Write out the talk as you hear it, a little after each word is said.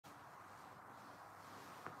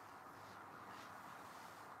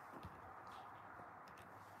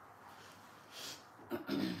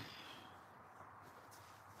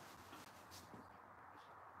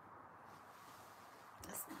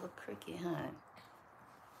cricket,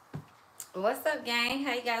 huh? What's up, gang?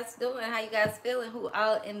 How you guys doing? How you guys feeling? Who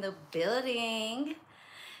all in the building?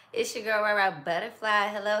 It's your girl, Butterfly.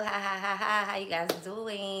 Hello, hi. How you guys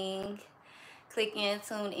doing? Click in,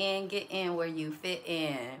 tune in, get in where you fit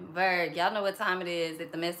in. Virg, y'all know what time it is.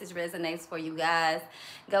 If the message resonates for you guys,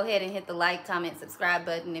 go ahead and hit the like, comment, subscribe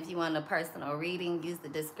button. If you want a personal reading, use the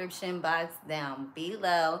description box down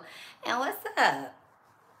below. And what's up?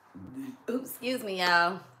 Oops, excuse me,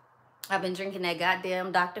 y'all. I've been drinking that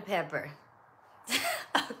goddamn Dr. Pepper.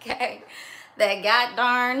 Okay? That god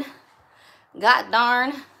darn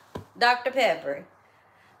Dr. Pepper.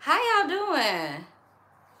 How y'all doing?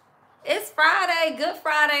 It's Friday. Good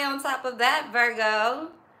Friday on top of that, Virgo.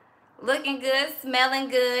 Looking good, smelling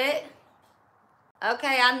good.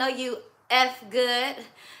 Okay, I know you F good,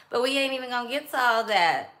 but we ain't even gonna get to all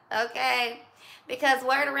that, okay? Because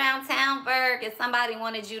word around town, Virg, is somebody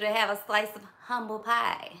wanted you to have a slice of humble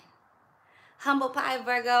pie. Humble pie,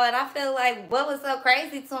 Virgo, and I feel like what was so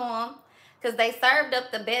crazy to them, because they served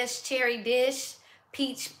up the best cherry dish,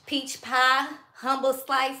 peach pie, humble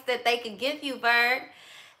slice that they could give you, Virg.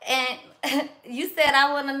 And you said,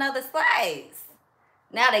 I want another slice.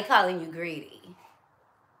 Now they calling you greedy.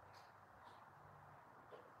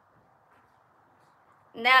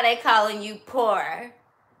 Now they calling you poor.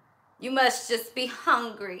 You must just be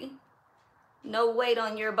hungry. No weight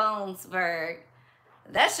on your bones, Virg.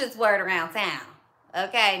 That's just word around town.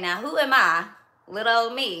 Okay, now who am I, little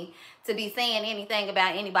old me, to be saying anything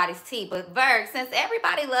about anybody's tea? But Virg, since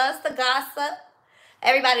everybody loves to gossip,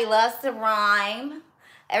 everybody loves to rhyme,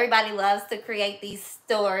 everybody loves to create these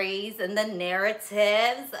stories and the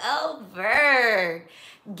narratives. Oh, Virg,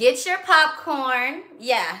 get your popcorn.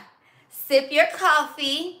 Yeah. Sip your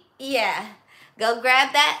coffee. Yeah. Go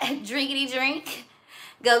grab that drinkity drink.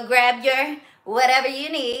 Go grab your whatever you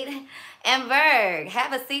need. And Virg,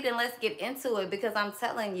 have a seat and let's get into it, because I'm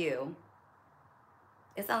telling you,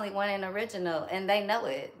 it's only one in original and they know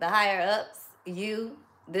it. The higher ups, you,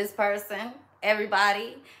 this person,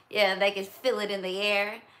 everybody, yeah, they can feel it in the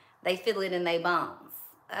air. They feel it in their bones.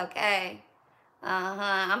 Okay?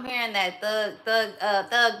 I'm hearing that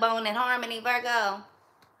thug bone and harmony, Virgo.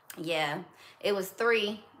 Yeah, it was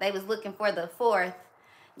 3. They was looking for the 4th.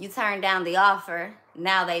 You turned down the offer.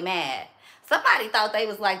 Now they mad. Somebody thought they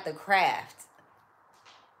was like the Craft.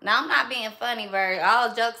 Now, I'm not being funny, Virg.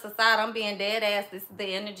 All jokes aside, I'm being dead ass. This is the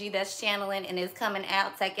energy that's channeling and it's coming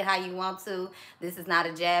out. Take it how you want to. This is not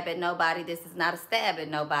a jab at nobody. This is not a stab at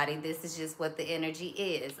nobody. This is just what the energy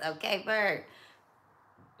is. Okay, Virg?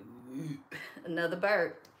 Another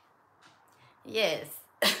bird. Yes.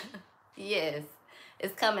 Yes.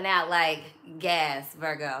 It's coming out like gas,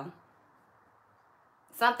 Virgo.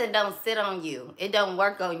 Something don't sit on you. It don't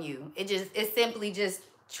work on you. It simply just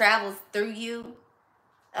travels through you.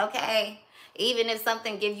 Okay? Even if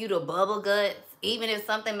something give you the bubble guts, even if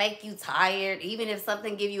something make you tired, even if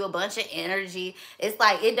something give you a bunch of energy, it's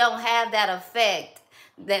like it don't have that effect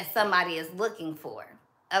that somebody is looking for.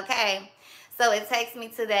 Okay? So it takes me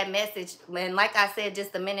to that message. And like I said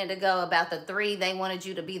just a minute ago about the 3, they wanted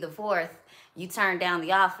you to be the 4th. You turned down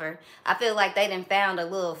the offer. I feel like they done found a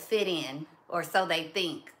little fit in, or so they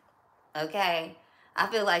think. Okay? I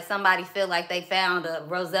feel like somebody feel like they found a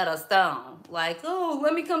Rosetta Stone. Like, oh,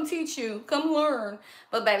 let me come teach you. Come learn.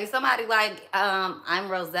 But baby, somebody like, I'm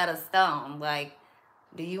Rosetta Stone. Like,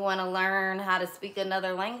 do you want to learn how to speak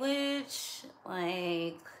another language?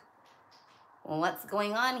 Like, what's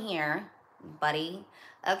going on here, buddy?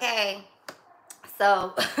 Okay.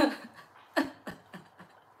 So...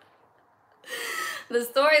 The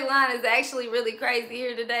storyline is actually really crazy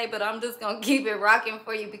here today, but I'm just going to keep it rocking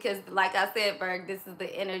for you because, like I said, Virg, this is the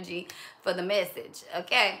energy for the message,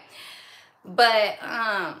 okay? But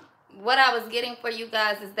what I was getting for you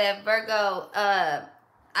guys is that, Virgo, I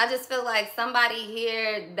just feel like somebody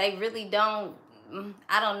here, they really don't,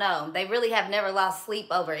 I don't know. They really have never lost sleep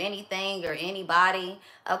over anything or anybody.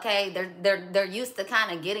 Okay, they're used to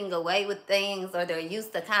kind of getting away with things, or they're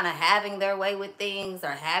used to kind of having their way with things,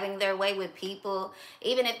 or having their way with people.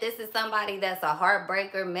 Even if this is somebody that's a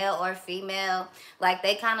heartbreaker, male or female, like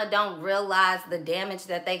they kind of don't realize the damage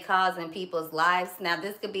that they cause in people's lives. Now,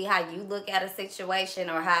 this could be how you look at a situation,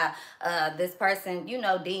 or how this person, you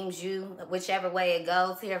know, deems you, whichever way it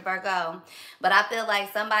goes here, Virgo. But I feel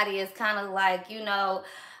like somebody is kind of like, you know,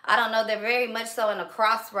 I don't know, they're very much so in a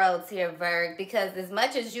crossroads here, Virg, because as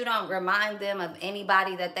much as you don't remind them of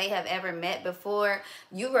anybody that they have ever met before,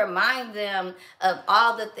 you remind them of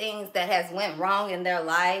all the things that has went wrong in their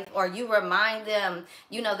life, or you remind them,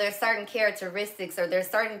 you know, there's certain characteristics or there's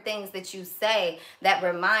certain things that you say that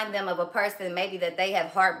remind them of a person maybe that they have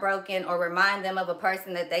heartbroken, or remind them of a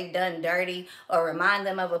person that they've done dirty, or remind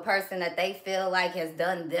them of a person that they feel like has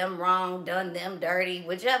done them wrong, done them dirty,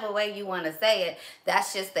 whichever way you want to say it.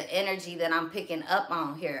 That's just the energy that I'm picking up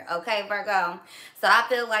on here. Okay, Virgo? So I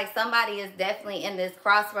feel like somebody is definitely in this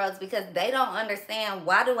crossroads because they don't understand,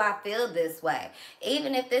 why do I feel this way?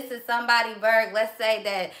 Even if this is somebody, Virg, let's say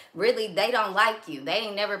that really they don't like you. They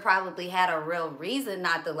ain't never probably had a real reason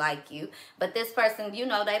not to like you. But this person, you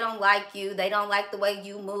know, they don't like you. They don't like the way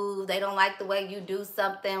you move. They don't like the way you do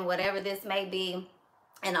something, whatever this may be.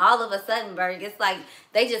 And all of a sudden, Virg, it's like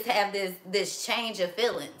they just have this change of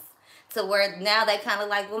feelings, to where now they kind of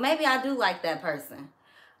like, well, maybe I do like that person.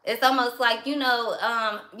 It's almost like, you know,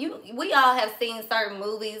 we all have seen certain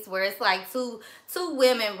movies where it's like two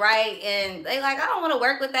women, right? And they like, I don't want to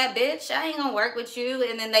work with that bitch. I ain't gonna work with you.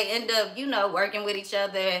 And then they end up, you know, working with each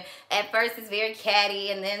other. At first it's very catty,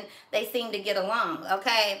 and then they seem to get along.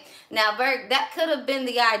 Okay. Now, Virg, that could have been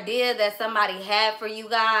the idea that somebody had for you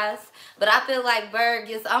guys. But I feel like, Virg,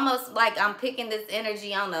 it's almost like I'm picking this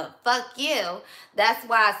energy on the fuck you. That's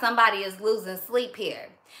why somebody is losing sleep here.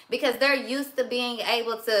 Because they're used to being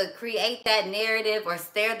able to create that narrative or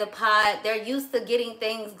stir the pot. They're used to getting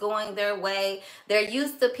things going their way. They're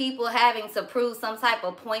used to people having to prove some type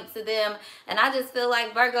of point to them. And I just feel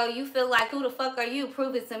like, Virgo, you feel like, who the fuck are you?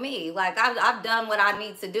 Prove it to me. Like, I've done what I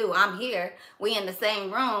need to do. I'm here. We in the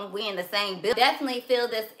same room. We in the same building. Definitely feel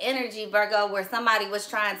this energy, Virgo, where somebody was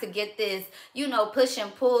trying to get this, you know, push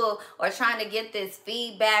and pull, or trying to get this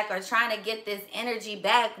feedback, or trying to get this energy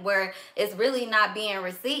back where it's really not being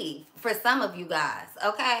received for some of you guys.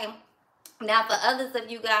 Okay. Now, for others of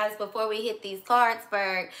you guys, before we hit these cards,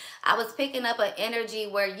 Berg, I was picking up an energy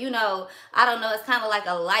where, you know, I don't know, it's kind of like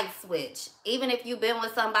a light switch. Even if you've been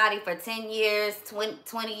with somebody for 10 years,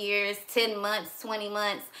 20 years, 10 months, 20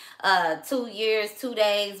 months, 2 years, 2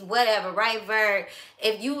 days, whatever, right, Berg?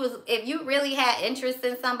 If you really had interest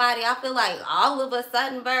in somebody, I feel like all of a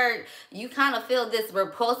sudden, Berg, you kind of feel this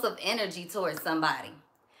repulsive energy towards somebody.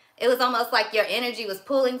 It was almost like your energy was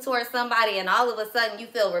pulling towards somebody, and all of a sudden you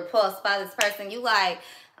feel repulsed by this person. You like,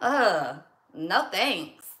 no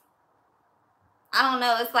thanks. I don't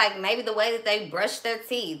know. It's like maybe the way that they brush their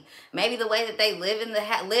teeth, maybe the way that they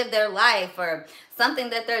live their life, or something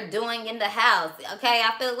that they're doing in the house. Okay,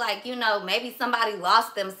 I feel like, you know, maybe somebody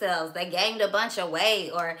lost themselves. They gained a bunch of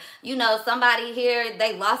weight, or, you know, somebody here,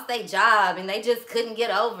 they lost their job and they just couldn't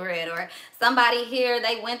get over it, or somebody here,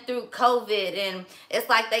 they went through COVID and it's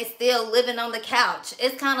like they still living on the couch.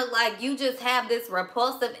 It's kind of like you just have this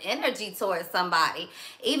repulsive energy towards somebody.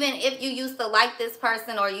 Even if you used to like this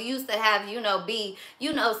person, or you used to have, you know, be,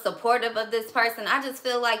 you know, supportive of this person, I just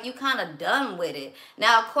feel like you kind of done with it.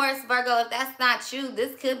 Now, of course, Virgo, if that's not you,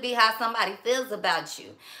 this could be how somebody feels about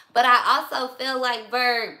you. But I also feel like,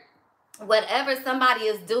 Virg, whatever somebody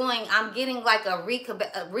is doing, I'm getting like a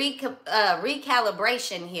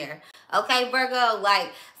recalibration here. Okay, Virgo,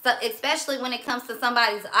 like, so especially when it comes to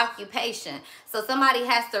somebody's occupation. So somebody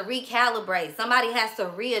has to recalibrate. Somebody has to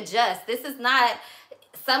readjust. This is not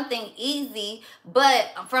something easy,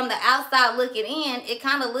 but from the outside looking in, it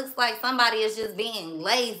kind of looks like somebody is just being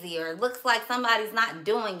lazy, or it looks like somebody's not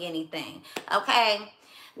doing anything. Okay.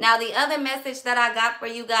 Now, the other message that I got for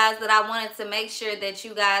you guys that I wanted to make sure that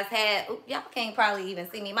you guys had, y'all can't probably even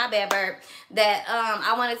see me, my bad, bird, that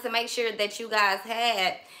I wanted to make sure that you guys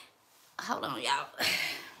had, hold on, y'all,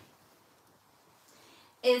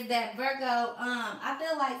 is that, Virgo, I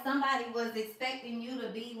feel like somebody was expecting you to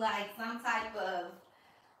be like some type of,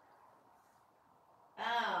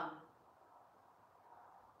 how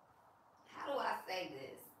do I say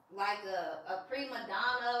this? Like a prima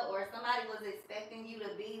donna, or somebody was expecting you to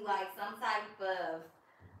be like some type of,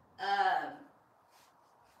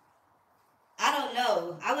 I don't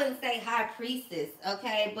know. I wouldn't say high priestess,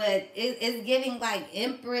 okay? But it's giving like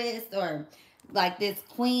empress, or like this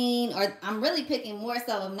queen, or I'm really picking more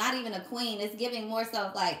so of not even a queen. It's giving more so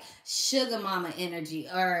of like sugar mama energy,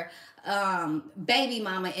 or baby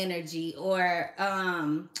mama energy, or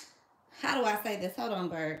how do I say this? Hold on,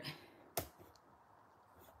 Bird.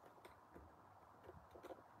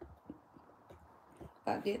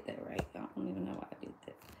 I did that right. I don't even know why I did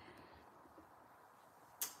that.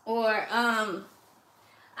 Or I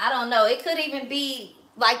don't know. It could even be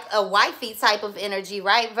like a wifey type of energy,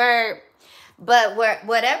 right, Verb? But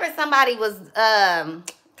whatever somebody was kind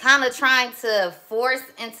kind of trying to force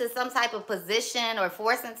into some type of position or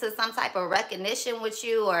force into some type of recognition with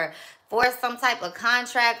you, or force some type of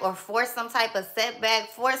contract, or force some type of setback,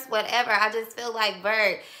 force whatever. I just feel like,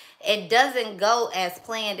 Virg, it doesn't go as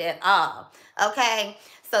planned at all. Okay?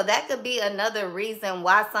 So that could be another reason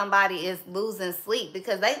why somebody is losing sleep,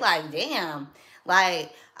 because they like, damn,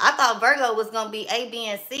 like, I thought Virgo was going to be A, B,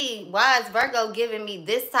 and C. Why is Virgo giving me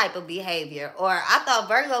this type of behavior? Or I thought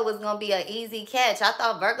Virgo was going to be an easy catch. I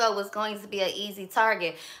thought Virgo was going to be an easy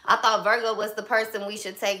target. I thought Virgo was the person we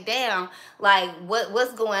should take down. Like,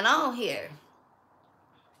 what's going on here?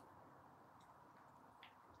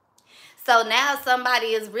 So now somebody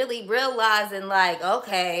is really realizing, like,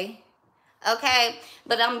 okay,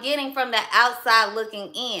 but I'm getting from the outside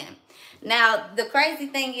looking in. Now, the crazy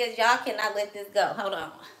thing is, y'all cannot let this go. Hold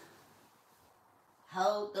on.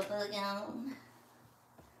 Hold the plug on.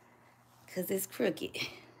 Because it's crooked.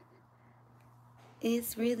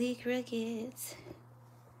 It's really crooked. Let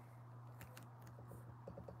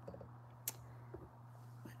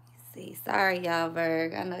me see. Sorry, y'all,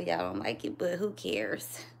 Virg. I know y'all don't like it, but who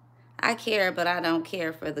cares? I care, but I don't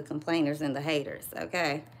care for the complainers and the haters,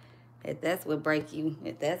 okay? If that's what break you,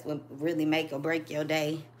 if that's what really make or break your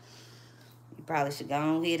day, you probably should go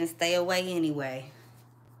on ahead and stay away anyway.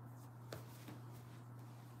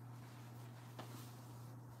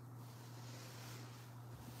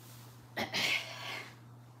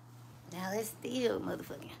 Now let's still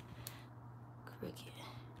motherfucking crooked.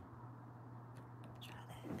 Try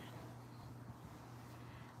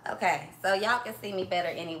that. Okay, so y'all can see me better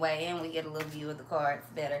anyway, and we get a little view of the cards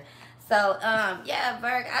better. So, yeah,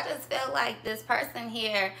 Virg, I just feel like this person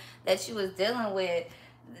here that you was dealing with,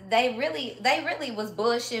 they really was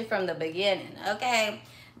bullshit from the beginning, okay?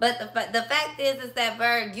 But the fact is that,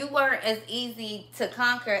 Virg, you weren't as easy to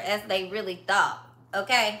conquer as they really thought,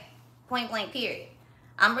 okay? Point blank, period.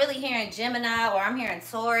 I'm really hearing Gemini, or I'm hearing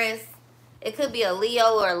Taurus. It could be a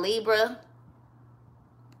Leo or a Libra,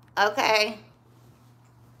 okay?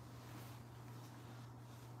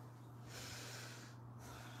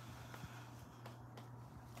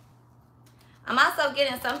 I'm also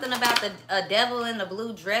getting something about a devil in the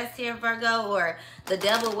blue dress here, Virgo, or the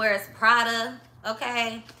devil wears Prada,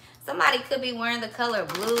 okay? Somebody could be wearing the color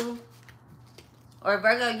blue. Or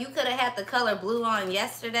Virgo, you could have had the color blue on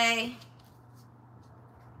yesterday.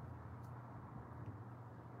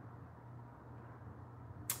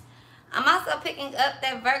 I'm also picking up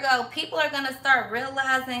that, Virgo, people are going to start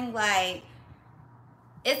realizing, like,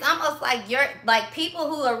 it's almost like people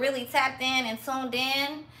who are really tapped in and tuned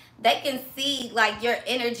in, they can see, like, your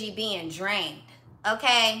energy being drained,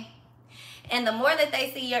 okay? And the more that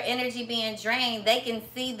they see your energy being drained, they can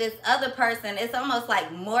see this other person. It's almost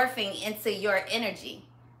like morphing into your energy,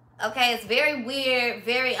 okay? It's very weird,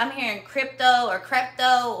 I'm hearing crypto,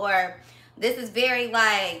 or this is very,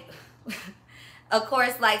 like, of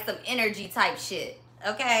course, like some energy type shit,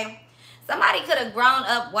 okay? Somebody could have grown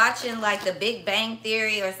up watching, like, the Big Bang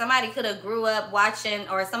Theory, or somebody could have grew up watching,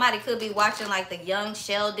 or somebody could be watching, like, the Young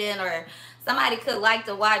Sheldon, or somebody could like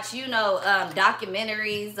to watch, you know,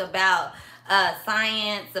 documentaries about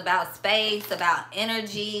science, about space, about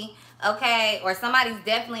energy, okay? Or somebody's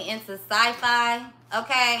definitely into sci-fi,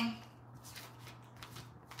 okay?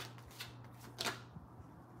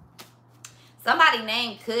 Somebody's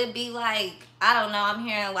name could be like, I don't know, I'm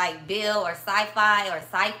hearing like Bill or Sci-Fi or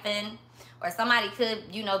Siphon. Or somebody could,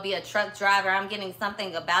 you know, be a truck driver. I'm getting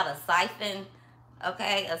something about a siphon,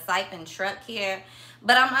 okay? A siphon truck here.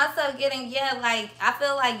 But I'm also getting, yeah, like, I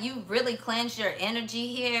feel like you really cleansed your energy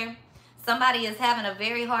here. Somebody is having a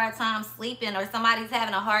very hard time sleeping, or somebody's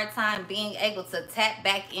having a hard time being able to tap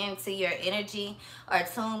back into your energy or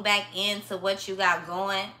tune back into what you got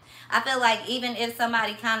going. I feel like even if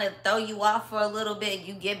somebody kind of throw you off for a little bit,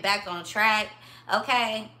 you get back on track,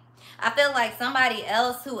 okay? I feel like somebody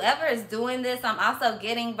else, whoever is doing this, I'm also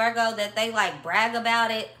getting, Virgo, that they like brag about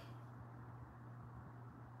it.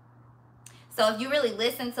 So if you really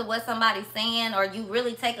listen to what somebody's saying, or you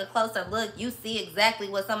really take a closer look, you see exactly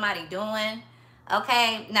what somebody's doing,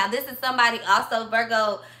 okay? Now, this is somebody also,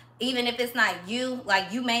 Virgo, even if it's not you,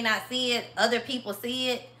 like you may not see it, other people see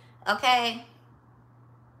it, okay?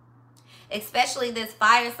 Especially this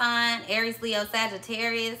fire sign, Aries, Leo,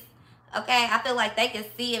 Sagittarius. Okay, I feel like they can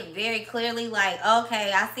see it very clearly, like,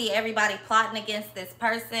 okay, I see everybody plotting against this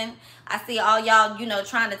person. I see all y'all, you know,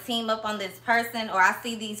 trying to team up on this person, or I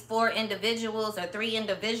see these 4 individuals or 3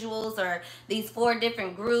 individuals, or these 4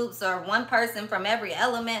 different groups, or one person from every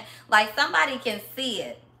element. Like, somebody can see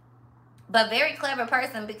it. But very clever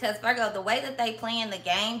person, because, Virgo, the way that they playing the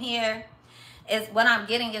game here is, what I'm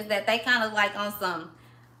getting is that they kind of like on some,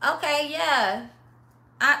 okay, yeah,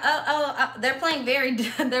 They're playing very,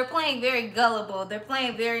 they're playing very gullible. They're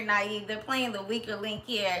playing very naive. They're playing the weaker link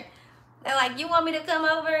here. They're like, you want me to come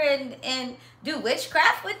over and do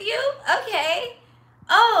witchcraft with you? Okay.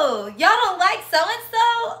 Oh, y'all don't like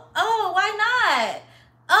so-and-so? Oh, why not?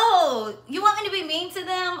 Oh, you want me to be mean to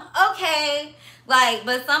them? Okay. Like,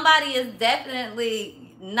 but somebody is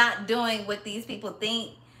definitely not doing what these people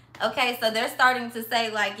think. Okay, so they're starting to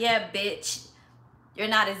say like, yeah, bitch, you're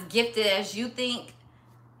not as gifted as you think.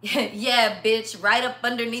 Yeah, bitch, right up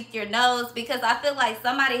underneath your nose. Because I feel like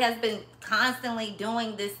somebody has been constantly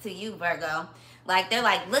doing this to you, Virgo. Like, they're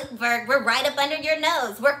like, look, Virg, we're right up under your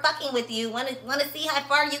nose. We're fucking with you. Want to see how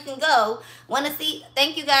far you can go. Want to see,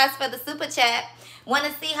 thank you guys for the super chat. Want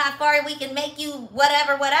to see how far we can make you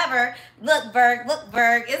whatever, whatever. Look,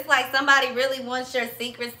 Virg. It's like somebody really wants your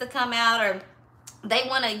secrets to come out, or they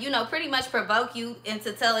want to, you know, pretty much provoke you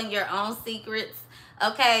into telling your own secrets.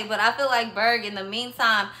 Okay, but I feel like Virg, in the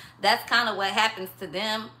meantime, that's kind of what happens to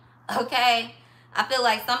them. Okay, I feel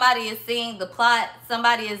like somebody is seeing the plot.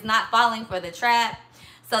 Somebody is not falling for the trap.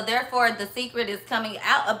 So therefore, the secret is coming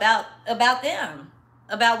out about them,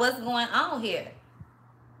 about what's going on here.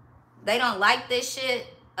 They don't like this shit.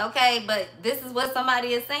 Okay, but this is what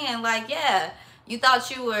somebody is saying. Like, yeah, you thought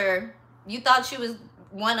you was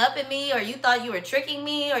one-upping me, or you thought you were tricking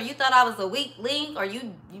me, or you thought I was a weak link, or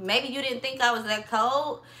maybe you didn't think I was that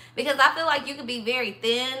cold. Because I feel like you could be very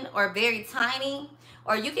thin or very tiny,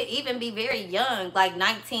 or you could even be very young, like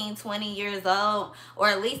 19, 20 years old, or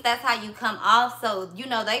at least that's how you come off. So, you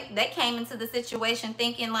know, they came into the situation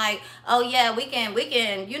thinking like, oh yeah, we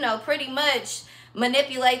can, you know, pretty much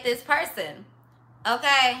manipulate this person.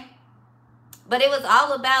 Okay? But it was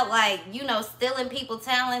all about, like, you know, stealing people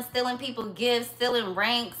talent, stealing people gifts, stealing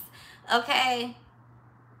ranks. Okay?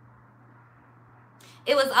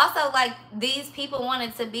 It was also like these people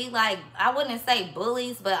wanted to be like, I wouldn't say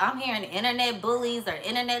bullies, but I'm hearing internet bullies or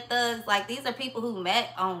internet thugs. Like, these are people who met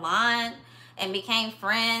online and became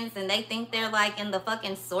friends, and they think they're like in the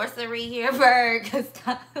fucking sorcery here, Berg.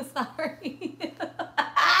 Sorry.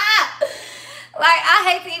 Like, I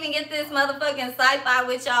hate to even get this motherfucking sci-fi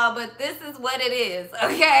with y'all, but this is what it is,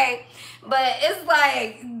 okay? But it's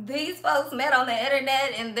like, these folks met on the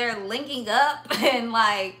internet and they're linking up, and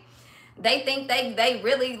like, they think they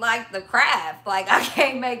really like the craft. Like, I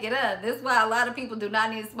can't make it up. This is why a lot of people do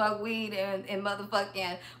not need to smoke weed and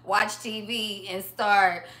motherfucking watch TV and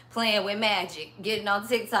start playing with magic, getting on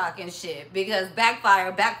TikTok and shit. Because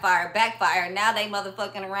backfire. Now they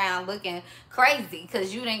motherfucking around looking crazy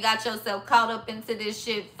because you done got yourself caught up into this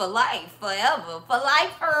shit for life, forever. For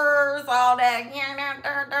lifers, all that.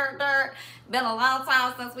 Been a long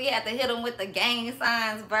time since we had to hit them with the gang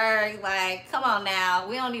signs, Berg. Like, come on now.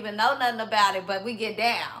 We don't even know nothing about it, but we get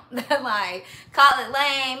down. Like, call it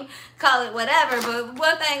lame, call it whatever. But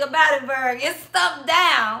one thing about it, Berg, it's stuff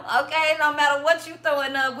down, okay? No matter what you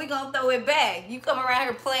throwing up, we gonna throw it back. You come around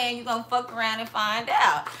here playing, you gonna fuck around and find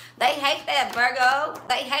out. They hate that, Virgo.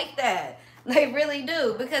 They hate that. They really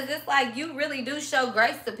do, because it's like you really do show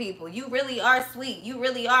grace to people. You really are sweet. You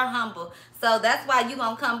really are humble. So that's why you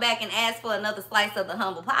gonna come back and ask for another slice of the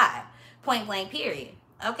humble pie. Point blank, period.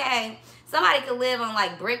 Okay? Somebody could live on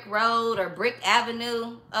like Brick Road or Brick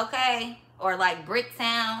Avenue, okay? Or like Brick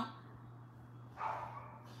Town.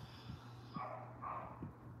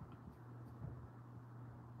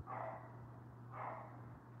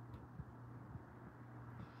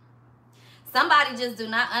 Somebody just do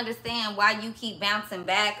not understand why you keep bouncing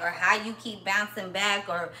back, or how you keep bouncing back,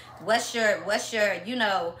 or what's your, you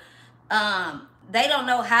know, they don't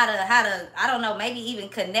know how to, I don't know, maybe even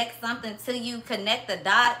connect something to you, connect the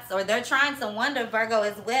dots, or they're trying to wonder, Virgo,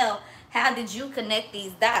 as well, how did you connect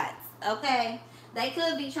these dots, okay? They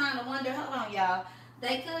could be trying to wonder, hold on, y'all.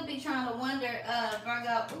 They could be trying to wonder,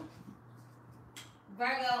 Virgo,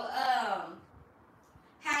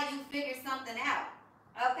 how you figure something out,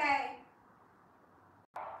 okay?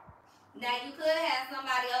 Now, you could have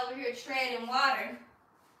somebody over here treading water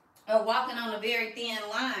or walking on a very thin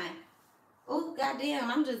line. Ooh,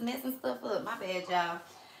 goddamn, I'm just messing stuff up. My bad, y'all.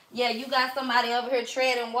 Yeah, you got somebody over here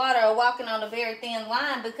treading water or walking on a very thin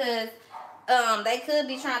line, because they could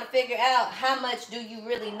be trying to figure out how much do you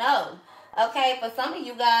really know. Okay, for some of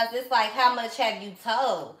you guys, it's like, how much have you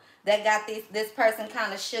told? That got this person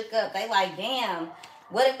kind of shook up. They like, damn.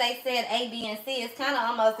 What if they said A, B, and C? It's kind of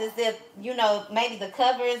almost as if, you know, maybe the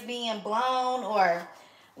cover is being blown or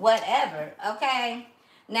whatever, okay?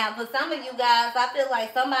 Now, for some of you guys, I feel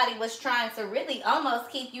like somebody was trying to really almost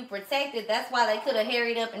keep you protected. That's why they could have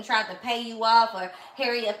hurried up and tried to pay you off, or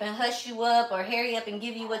hurry up and hush you up, or hurry up and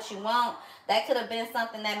give you what you want. That could have been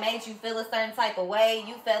something that made you feel a certain type of way.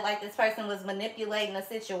 You felt like this person was manipulating the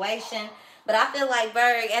situation. But I feel like,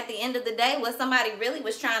 Virg, at the end of the day, what somebody really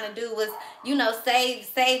was trying to do was, you know,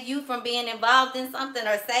 save you from being involved in something,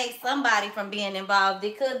 or save somebody from being involved.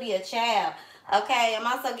 It could be a child. Okay, I'm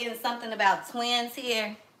also getting something about twins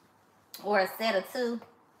here, or a set of two.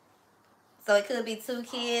 So it could be two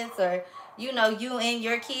kids, or, you know, you and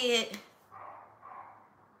your kid,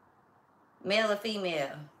 male or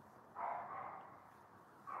female.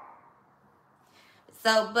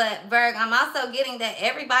 So, but Virg, I'm also getting that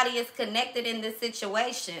everybody is connected in this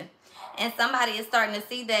situation. And somebody is starting to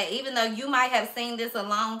see that, even though you might have seen this a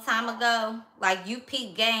long time ago, like you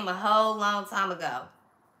peaked game a whole long time ago.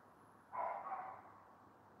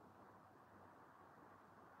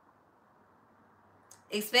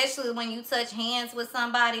 Especially when you touch hands with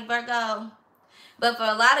somebody, Virgo. But for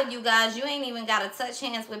a lot of you guys, you ain't even got to touch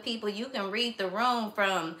hands with people. You can read the room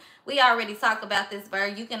from, we already talked about this,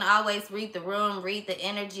 Virgo. You can always read the room, read the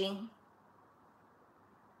energy.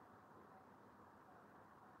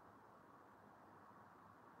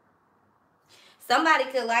 Somebody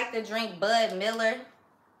could like to drink Bud Miller.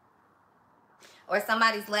 Or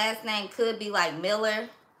somebody's last name could be like Miller,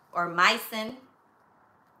 or Myson,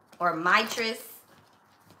 or Mitris.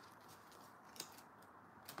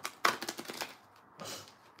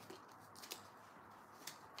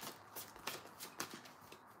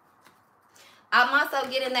 I'm also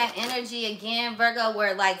getting that energy again, Virgo,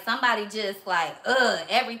 where like somebody just like,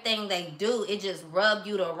 everything they do, it just rub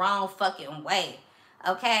you the wrong fucking way.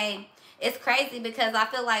 Okay? It's crazy because I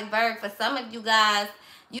feel like, Virg, for some of you guys,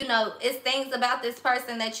 you know, it's things about this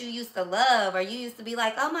person that you used to love, or you used to be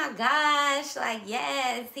like, oh my gosh, like,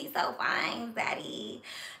 yes, he's so fine, daddy.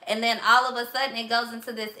 And then all of a sudden it goes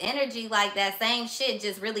into this energy like that same shit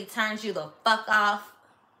just really turns you the fuck off.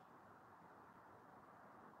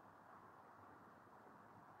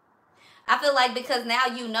 I feel like because now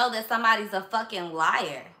you know that somebody's a fucking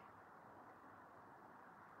liar.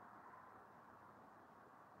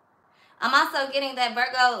 I'm also getting that,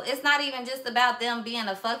 Virgo, it's not even just about them being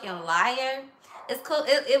a fucking liar. It's cool.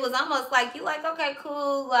 It was almost like you like, okay,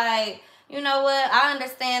 cool. Like, you know what? I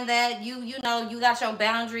understand that you know, you got your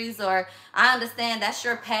boundaries, or I understand that's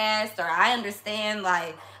your past, or I understand,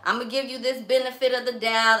 like, I'm going to give you this benefit of the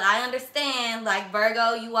doubt. I understand, like,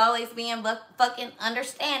 Virgo, you always being fucking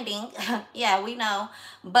understanding. Yeah, we know.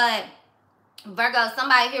 But, Virgo,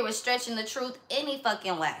 somebody here was stretching the truth any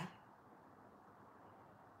fucking way.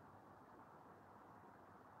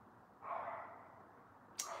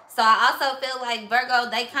 So I also feel like, Virgo,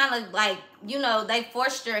 they kind of like, you know, they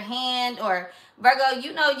forced your hand, or Virgo,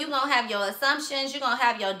 you know, you're going to have your assumptions, you're going to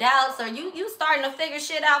have your doubts, or you starting to figure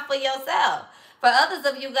shit out for yourself. For others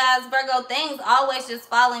of you guys, Virgo, things always just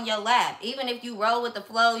fall in your lap. Even if you roll with the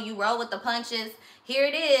flow, you roll with the punches, here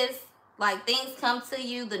it is. Like, things come to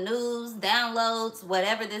you, the news, downloads,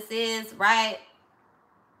 whatever this is, right?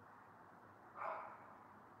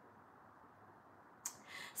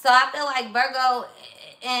 So I feel like, Virgo,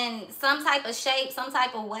 in some type of shape, some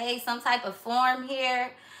type of way, some type of form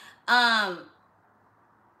here, I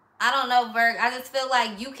don't know, Virg, I just feel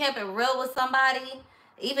like you kept it real with somebody,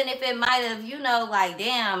 even if it might have, you know, like,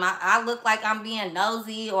 damn, I look like I'm being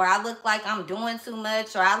nosy, or I look like I'm doing too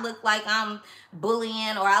much, or I look like I'm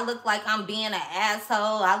bullying, or I look like I'm being an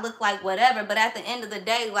asshole, I look like whatever. But at the end of the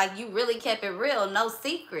day, like, you really kept it real, no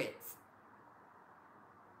secrets.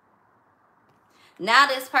 Now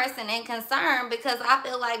this person ain't concerned, because I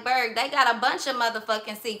feel like, Virg, they got a bunch of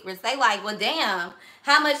motherfucking secrets. They like, well, damn,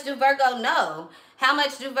 how much do Virgo know? How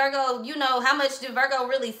much do Virgo, you know, how much do Virgo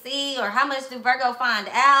really see? Or how much do Virgo find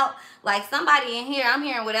out? Like, somebody in here, I'm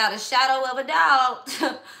hearing without a shadow of a doubt.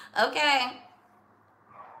 Okay.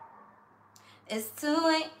 It's 2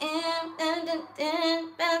 a.m. and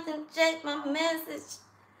about to check my message.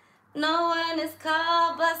 No one is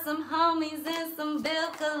called but some homies and some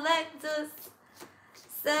bill collectors.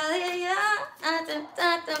 Celia, and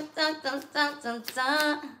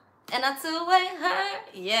a two-way her.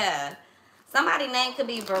 Yeah. Somebody's name could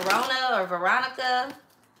be Verona or Veronica.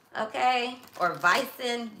 Okay. Or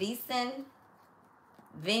Vicen,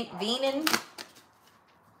 Venin.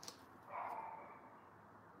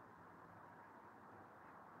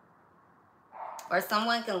 Or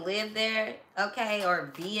someone can live there. Okay.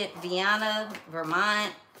 Or Vienna,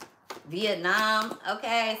 Vermont. Vietnam,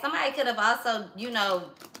 okay? Somebody could have also, you know,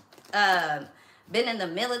 been in the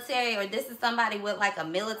military, or this is somebody with like a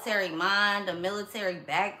military mind, a military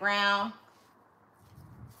background.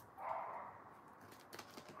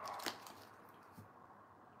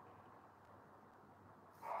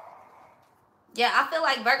 Yeah, I feel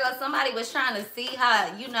like Virgo, somebody was trying to see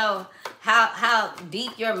how, you know, how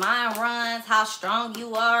deep your mind runs, how strong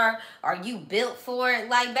you are you built for it?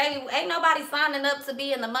 Like, baby, ain't nobody signing up to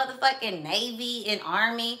be in the motherfucking Navy and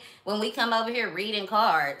Army when we come over here reading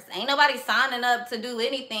cards. Ain't nobody signing up to do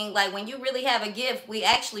anything. Like, when you really have a gift, we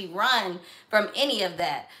actually run from any of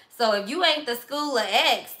that. So if you ain't the school of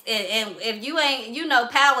X, and if you ain't, you know,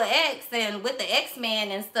 Power X and with the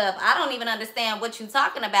X-Men and stuff, I don't even understand what you're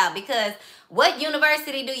talking about, because what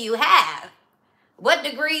university do you have? What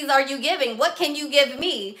degrees are you giving? What can you give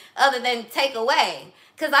me other than take away?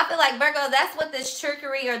 Because I feel like, Virgo, that's what this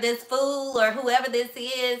trickery or this fool or whoever this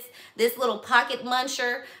is, this little pocket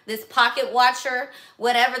muncher, this pocket watcher,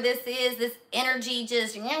 whatever this is, this energy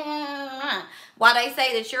just, why they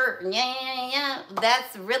say that you're,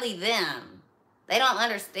 that's really them. They don't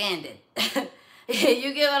understand it.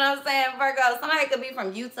 You get what I'm saying, Virgo? Somebody could be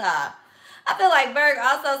from Utah. I feel like Virgo,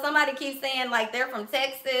 also somebody keeps saying like they're from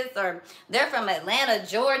Texas, or they're from Atlanta,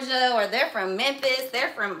 Georgia, or they're from Memphis. They're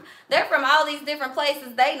from all these different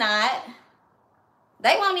places. They not.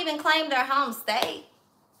 They won't even claim their home state,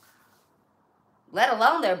 let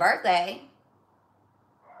alone their birthday.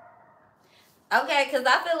 Okay, because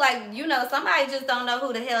I feel like, you know, somebody just don't know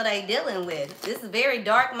who the hell they dealing with. This is a very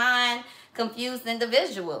dark mind, confused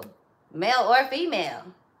individual, male or female.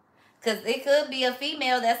 Because it could be a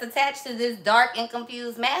female that's attached to this dark and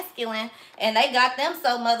confused masculine, and they got them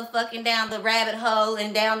so motherfucking down the rabbit hole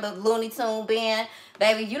and down the Looney Tune bend.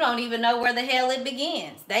 Baby, you don't even know where the hell it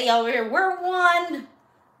begins. They over here, we're one.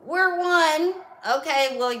 We're one.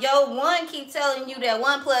 Okay, well, yo, one keep telling you that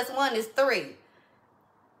 1 + 1 is 3.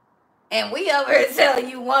 And we over here telling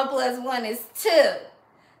you 1 + 1 is 2.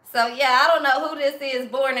 So, yeah, I don't know who this is,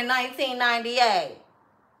 born in 1998.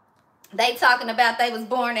 They talking about they was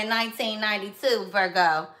born in 1992,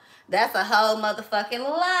 Virgo. That's a whole motherfucking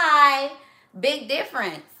lie. Big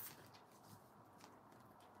difference.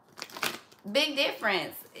 Big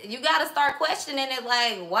difference. You got to start questioning it,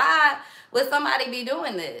 like, why would somebody be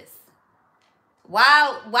doing this?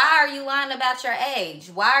 Why are you lying about your age?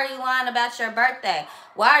 Why are you lying about your birthday?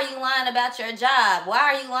 Why are you lying about your job? Why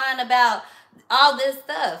are you lying about all this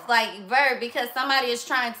stuff? Like, because somebody is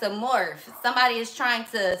trying to morph. Somebody is trying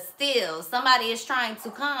to steal. Somebody is trying to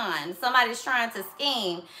con. Somebody is trying to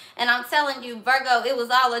scheme. And I'm telling you, Virgo, it was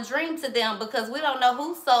all a dream to them, because we don't know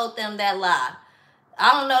who sold them that lie.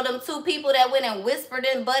 I don't know them 2 people that went and whispered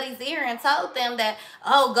in Buddy's ear and told them that,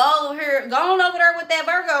 oh, go over here, go on over there with that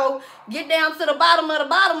Virgo, get down to the bottom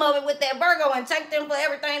of it with that Virgo and take them for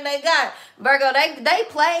everything they got. Virgo, they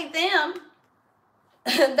played them.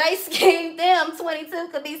 They schemed them. 22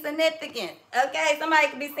 could be significant. Okay, somebody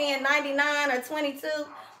could be seeing 99 or 22.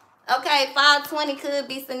 Okay, 520 could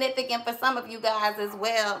be significant for some of you guys as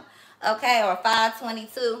well. Okay, or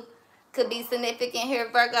 522 could be significant here,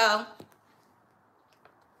 Virgo.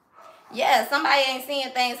 Yeah, somebody ain't seeing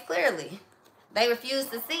things clearly. They refuse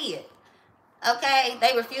to see it. Okay?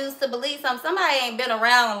 They refuse to believe something. Somebody ain't been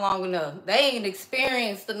around long enough. They ain't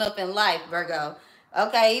experienced enough in life, Virgo.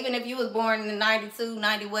 Okay? Even if you was born in 92,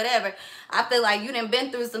 90, whatever, I feel like you done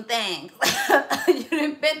been through some things. You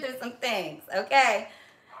done been through some things. Okay?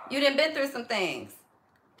 You done been through some things.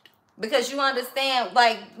 Because you understand,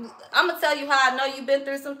 like, I'm going to tell you how I know you've been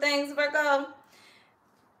through some things, Virgo.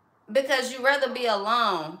 Because you rather be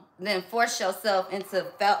alone than force yourself into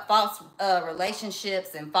false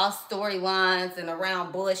relationships and false storylines and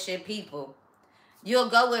around bullshit people. You'll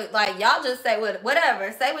go with, like, y'all just say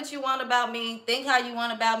whatever. Say what you want about me. Think how you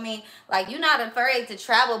want about me. Like, you're not afraid to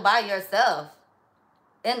travel by yourself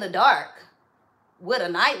in the dark with a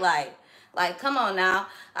nightlight. Like, come on now.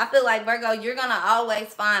 I feel like, Virgo, you're going to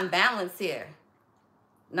always find balance here,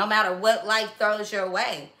 no matter what life throws your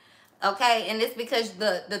way. Okay, and it's because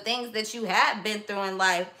the things that you have been through in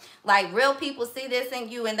life, like, real people see this in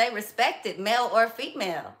you and they respect it, male or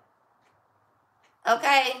female.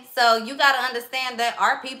 Okay, so you got to understand that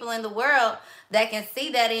are people in the world that can see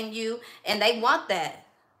that in you, and they want that.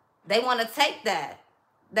 They want to take that.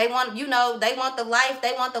 They want, you know, they want the life,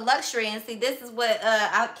 they want the luxury. And see, this is what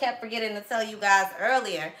I kept forgetting to tell you guys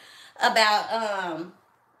earlier about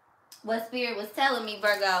what Spirit was telling me,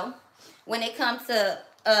 Virgo, when it comes to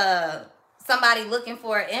somebody looking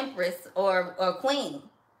for an empress or queen.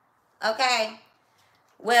 Okay,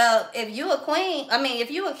 well, if you a queen, I mean,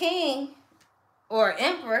 if you a king or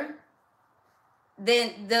emperor,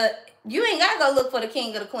 then you ain't gotta go look for the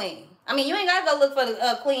king or the queen. I mean, you ain't gotta go look for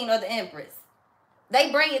the queen or the empress.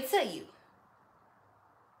 They bring it to you.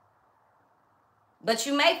 But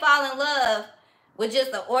you may fall in love with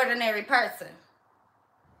just an ordinary person.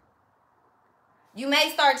 You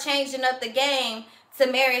may start changing up the game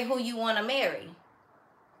to marry who you want to marry.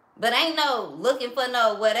 But ain't no looking for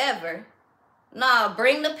no whatever. No,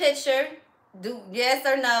 bring the picture. Do yes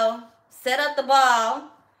or no. Set up the ball.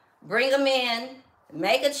 Bring them in.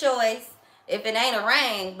 Make a choice. If it ain't a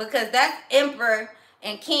ring, because that's Emperor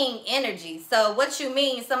and King energy. So what you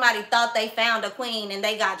mean somebody thought they found a queen and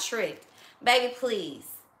they got tricked? Baby, please.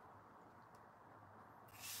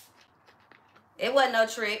 It wasn't no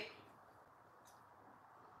trick.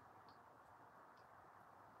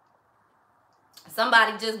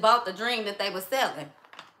 Somebody just bought the dream that they were selling.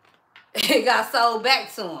 It got sold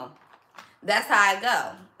back to them. That's how it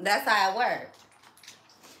go. That's how it works.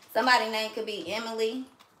 Somebody's name could be Emily.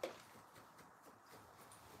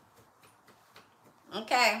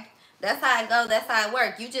 Okay. That's how it go. That's how it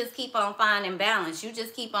work. You just keep on finding balance. You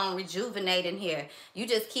just keep on rejuvenating here. You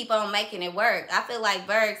just keep on making it work. I feel like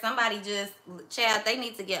Virg, somebody just, child, they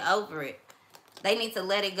need to get over it. They need to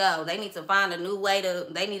let it go. They need to find a new way to,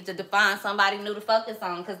 they need to define somebody new to focus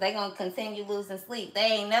on, because they're going to continue losing sleep. They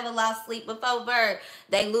ain't never lost sleep before, Virg.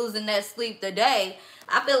 They losing that sleep today.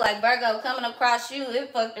 I feel like Virgo coming across you,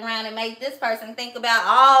 it fucked around and made this person think about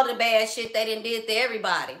all the bad shit they done did to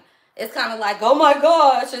everybody. It's kind of like, oh my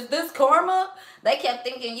gosh, is this karma? They kept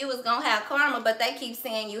thinking you was going to have karma, but they keep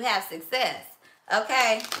saying you have success.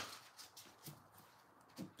 Okay?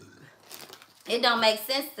 It don't make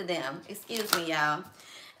sense to them. Excuse me, y'all.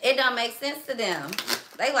 It don't make sense to them.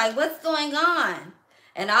 They like, what's going on?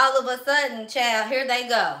 And all of a sudden, child, here they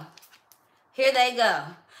go. Here they go.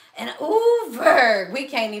 And ooh, Virg, we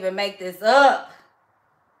can't even make this up.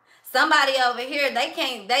 Somebody over here, they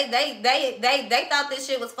can't, they thought this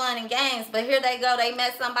shit was fun and games, but here they go, they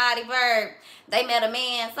met somebody, Virg. They met a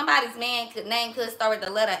man. Somebody's name could start with the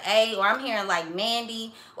letter A, or I'm hearing like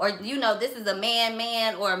Mandy, or you know, this is a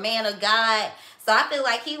man, or a man of God. So I feel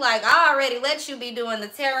like he like, I already let you be doing the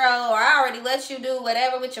tarot, or I already let you do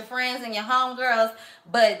whatever with your friends and your homegirls,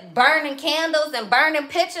 but burning candles and burning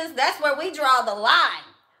pictures, that's where we draw the line.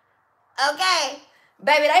 Okay?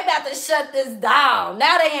 Baby, they about to shut this down.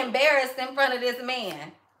 Now they embarrassed in front of this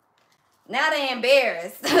man. Now they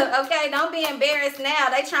embarrassed. Okay, don't be embarrassed now.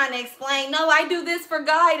 They trying to explain, no, I do this for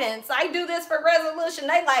guidance. I do this for resolution.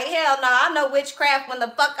 They like, hell no, I know witchcraft when the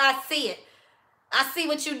fuck I see it. I see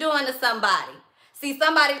what you doing to somebody. See,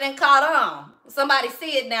 somebody done caught on. Somebody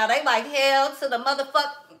see it now. They like, hell to the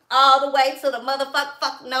motherfuck, all the way to the motherfuck,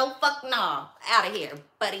 fuck no. Out of here,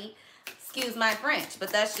 buddy. Excuse my French, but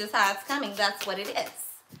that's just how it's coming. That's what it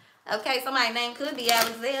is. Okay, somebody's name could be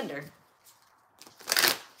Alexander.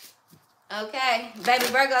 Okay, baby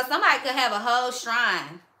Virgo, somebody could have a whole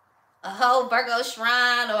shrine. A whole Virgo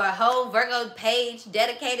shrine, or a whole Virgo page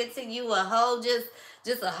dedicated to you. A whole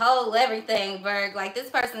just a whole everything, Virg. Like this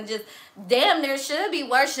person just damn near should be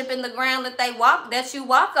worshiping the ground that you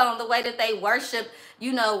walk on, the way that they worship,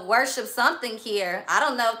 you know, worship something here. I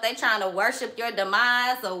don't know if they trying to worship your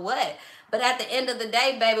demise or what. But at the end of the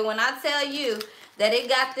day, baby, when I tell you that it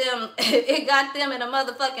got them in a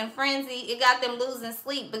motherfucking frenzy, it got them losing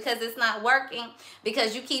sleep because it's not working,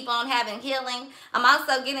 because you keep on having healing. I'm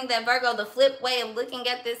also getting that, Virgo, the flip way of looking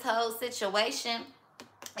at this whole situation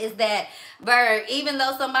is that, Virg, even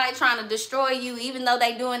though somebody trying to destroy you, even though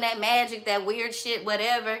they doing that magic, that weird shit,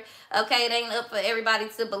 whatever, okay, it ain't up for everybody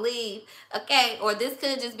to believe, okay, or this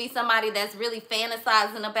could just be somebody that's really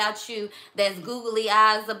fantasizing about you, that's googly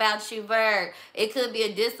eyes about you, Virg. It could be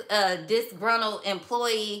a disgruntled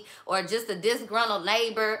employee, or just a disgruntled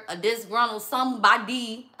neighbor, a disgruntled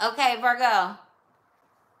somebody, okay, Virgo.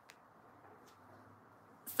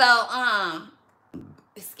 So,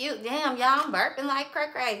 damn, y'all, I'm burping like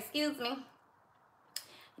cray-cray. Excuse me.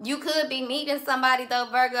 You could be meeting somebody, though,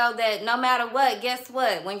 Virgo, that no matter what, guess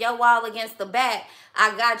what? When your wall against the back,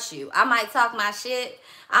 I got you. I might talk my shit.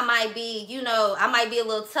 I might be, you know, I might be a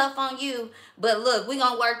little tough on you. But look, we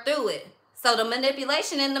gonna work through it. So the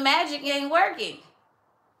manipulation and the magic ain't working.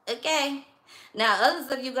 Okay? Now,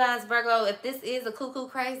 others of you guys, Virgo, if this is a cuckoo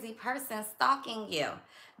crazy person stalking you,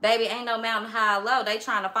 baby, ain't no mountain high or low. They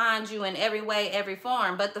trying to find you in every way, every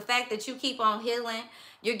form. But the fact that you keep on healing,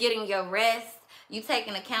 you're getting your rest, you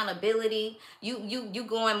taking accountability, you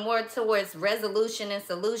going more towards resolution and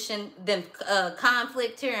solution than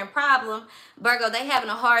conflict here and problem, Virgo, they having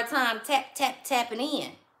a hard time tapping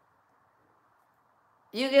in.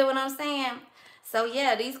 You get what I'm saying? So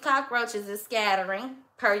yeah, these cockroaches is scattering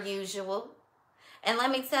per usual. And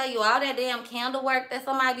let me tell you, all that damn candle work that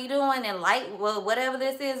somebody be doing and light, well, whatever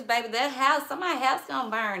this is, baby, that house, somebody's house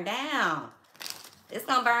gonna burn down. It's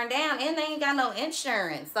gonna burn down, and they ain't got no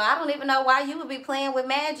insurance. So I don't even know why you would be playing with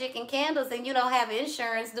magic and candles and you don't have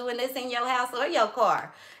insurance, doing this in your house or your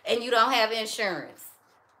car, and you don't have insurance.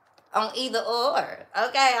 on either or.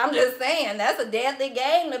 Okay, I'm just saying, that's a deadly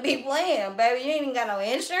game to be playing, baby. You ain't even got no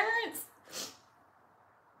insurance.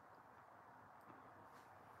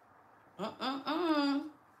 Mm-mm-mm.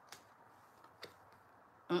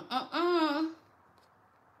 Mm-mm-mm.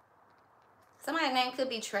 Somebody's name could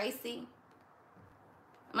be Tracy.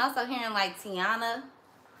 I'm also hearing like Tiana.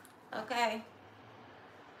 Okay.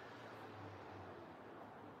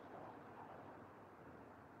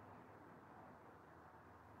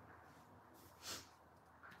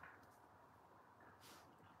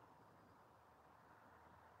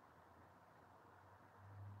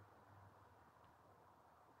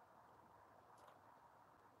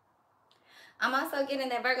 I'm also getting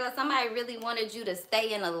that, Virgo, somebody really wanted you to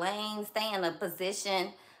stay in a lane, stay in a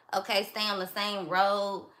position, okay, stay on the same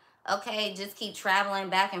road, okay, just keep traveling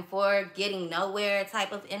back and forth, getting nowhere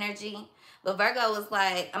type of energy. But Virgo is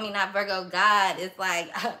like, I mean, not Virgo, God is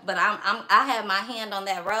like, but I have my hand on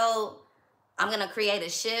that road. I'm going to create a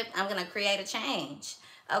shift. I'm going to create a change,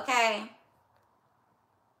 okay?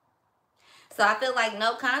 So I feel like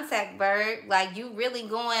no contact, Virg. Like you really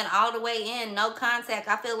going all the way in, no contact.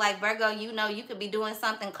 I feel like Virgo, you know, you could be doing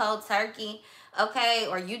something cold turkey, okay?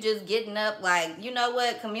 Or you just getting up like, you know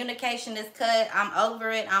what? Communication is cut. I'm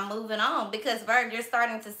over it. I'm moving on. Because Virg, you're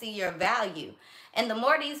starting to see your value. And the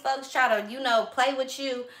more these folks try to, you know, play with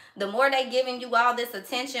you, the more they giving you all this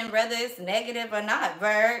attention, whether it's negative or not,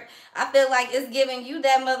 Virg. I feel like it's giving you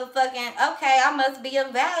that motherfucking, okay, I must be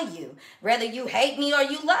of value. Whether you hate me or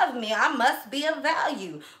you love me, I must be of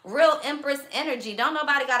value. Real Empress energy. Don't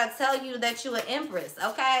nobody got to tell you that you an Empress,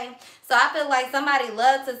 okay? So I feel like somebody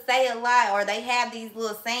loves to say a lot, or they have these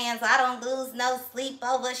little sayings, I don't lose no sleep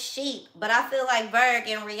over sheep. But I feel like, Virg,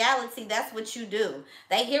 in reality, that's what you do.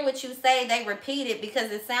 They hear what you say, they repeat it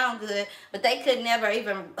because it sounds good, but they could never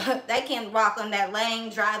even, they can walk on that lane,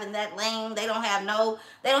 drive in that lane. They don't have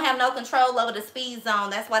no control over the speed zone.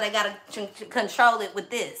 That's why they got to control it with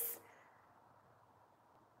this.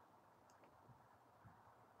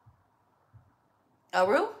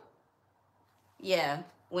 Aru? Yeah,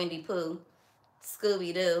 Winnie Pooh,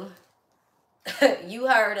 Scooby-Doo. You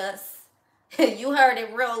heard us. You heard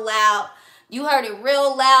it real loud. You heard it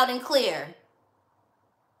real loud and clear.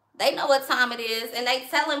 They know what time it is, and they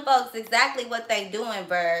telling folks exactly what they doing,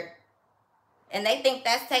 Virg. And they think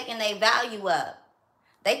that's taking their value up.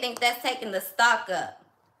 They think that's taking the stock up.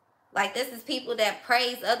 Like, this is people that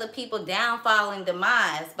praise other people downfall and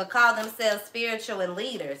demise, but call themselves spiritual and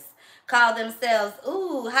leaders. Call themselves,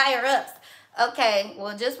 ooh, higher ups. Okay,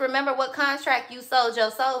 well, just remember what contract you sold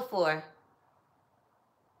your soul for.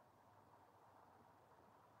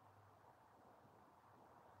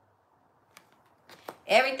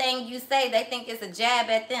 Everything you say, they think it's a jab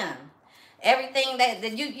at them. Everything that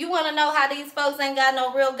you want to know how these folks ain't got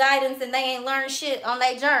no real guidance and they ain't learned shit on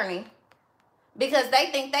their journey. Because they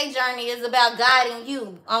think their journey is about guiding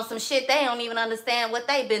you on some shit they don't even understand what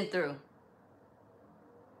they've been through.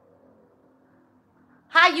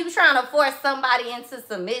 How you trying to force somebody into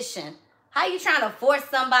submission? How you trying to force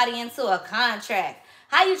somebody into a contract?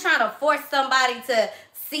 How you trying to force somebody to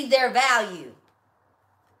see their value?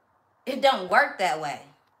 It don't work that way.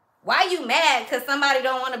 Why you mad because somebody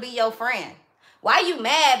don't want to be your friend? Why you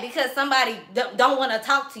mad because somebody don't want to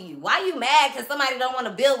talk to you? Why you mad because somebody don't want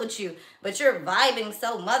to build with you, but you're vibing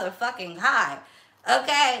so motherfucking high?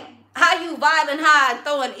 Okay? How you vibing high and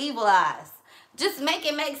throwing evil eyes? Just make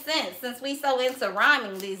it make sense, since we so into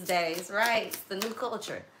rhyming these days, right? It's the new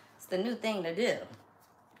culture. It's the new thing to do.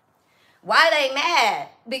 Why they mad?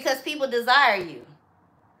 Because people desire you.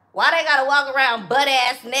 Why they gotta walk around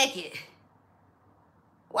butt-ass naked?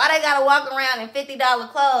 Why they gotta walk around in $50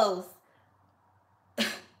 clothes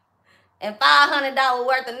and $500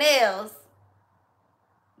 worth of nails,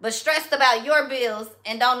 but stressed about your bills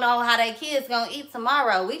and don't know how their kids gonna eat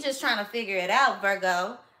tomorrow? We just trying to figure it out,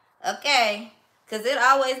 Virgo. Okay? Because it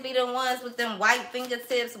always be the ones with them white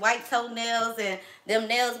fingertips, white toenails, and them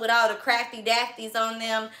nails with all the crafty dafties on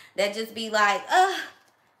them that just be like, ugh,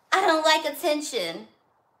 I don't like attention.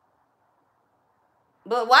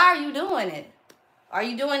 But why are you doing it? Are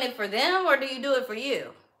you doing it for them, or do you do it for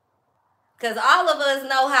you? Because all of us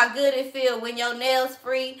know how good it feels when your nails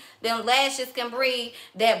free, them lashes can breathe,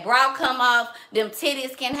 that brow come off, them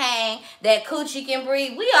titties can hang, that coochie can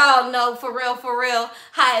breathe. We all know for real,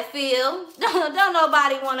 how it feels. Don't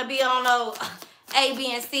nobody want to be on no A,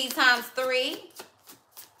 B, and C times 3.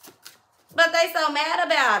 But they so mad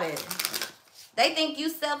about it. They think you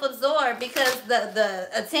self-absorbed because the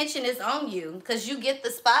attention is on you, because you get the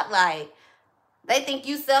spotlight. They think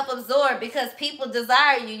you self-absorbed because people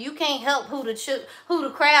desire you. You can't help who the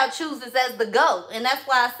crowd chooses as the GOAT. And that's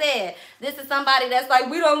why I said, this is somebody that's like,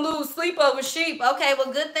 we don't lose sleep over sheep. Okay,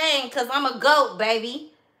 well, good thing, because I'm a GOAT,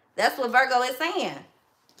 baby. That's what Virgo is saying.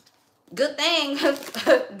 Good thing.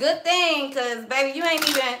 Good thing, because, baby, you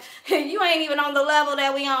ain't even on the level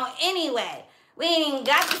that we on anyway. We ain't even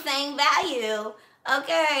got the same value.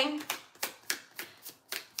 Okay?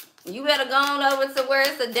 You better go on over to where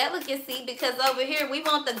it's a delicacy, because over here we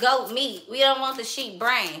want the goat meat. We don't want the sheep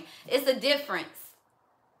brain. It's a difference.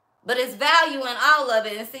 But it's value in all of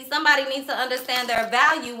it. And see, somebody needs to understand their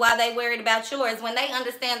value while they worried about yours. When they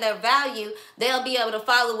understand their value, they'll be able to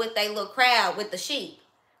follow with their little crowd with the sheep,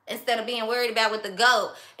 instead of being worried about with the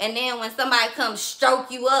goat. And then when somebody comes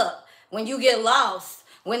stroke you up, when you get lost,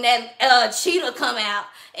 when that cheetah come out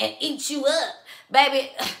and eat you up,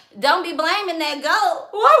 baby, don't be blaming that goat.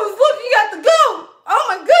 Well, I was looking at the goat. Oh,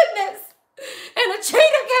 my goodness. And the cheetah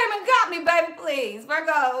came and got me, baby, please.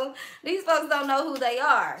 Virgo, these folks don't know who they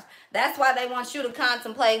are. That's why they want you to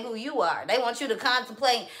contemplate who you are. They want you to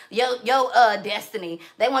contemplate your destiny.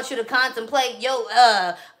 They want you to contemplate your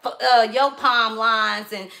palm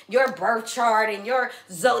lines and your birth chart and your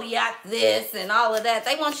zodiac this and all of that.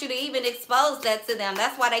 They want you to even expose that to them.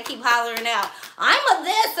 That's why they keep hollering out, I'm a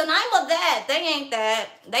this and I'm a that. They ain't that.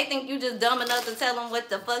 They think you just dumb enough to tell them what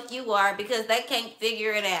the fuck you are, because they can't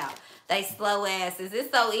figure it out. They slow asses.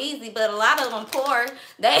 It's so easy, but a lot of them poor.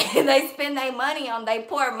 They spend their money on they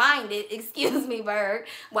poor-minded, excuse me, Bird,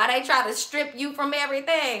 while they try to strip you from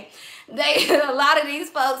everything. A lot of these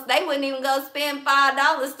folks, they wouldn't even go spend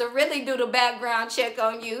 $5 to really do the background check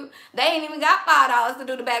on you. They ain't even got $5 to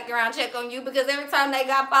do the background check on you, because every time they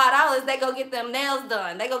got $5, they go get them nails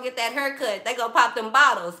done. They go get that haircut. They go pop them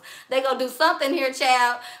bottles. They go do something here,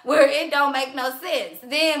 child, where it don't make no sense.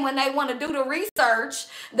 Then when they want to do the research,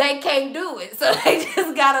 they can't do it. So they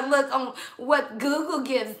just got to look on what Google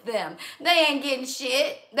gives them. They ain't getting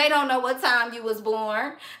shit. They don't know what time you was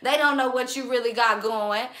born. They don't know what you really got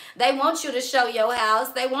going. They want you to show your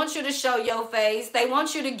house. They want you to show your face. They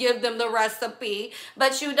want you to give them the recipe,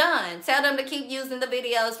 but you done. Tell them to keep using the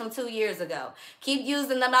videos from 2 years ago. Keep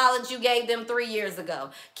using the knowledge you gave them 3 years ago.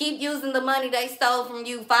 Keep using the money they stole from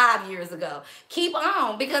you 5 years ago. Keep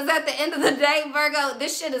on, because at the end of the day, Virgo,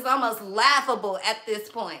 this shit is almost laughable at this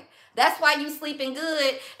point. That's why you sleeping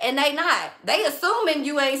good and they not. They assuming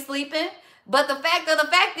you ain't sleeping, but the fact of the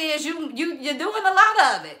fact is you're doing a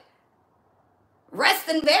lot of it.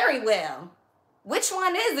 Resting very well. Which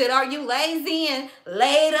one is it? Are you lazy and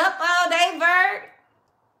laid up all day, Virg?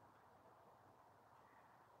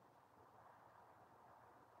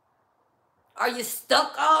 Are you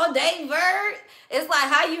stuck all day, Virg? It's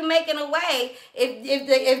like, how you making a way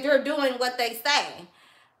if you're doing what they say?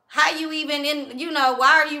 How you even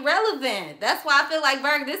why are you relevant? That's why I feel like,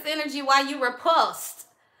 Virg, this energy, why you repulsed.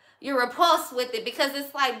 You're repulsed with it, because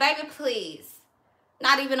it's like, baby, please.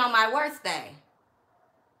 Not even on my worst day.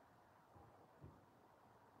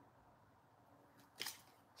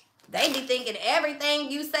 They be thinking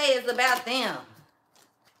everything you say is about them.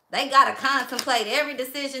 They got to contemplate every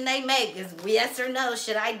decision they make. Is yes or no?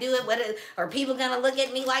 Should I do it? Are people going to look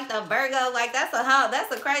at me like the Virgo? Like, that's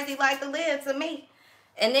a crazy life to live to me.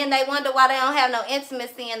 And then they wonder why they don't have no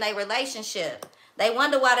intimacy in their relationship. They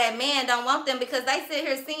wonder why that man don't want them, because they sit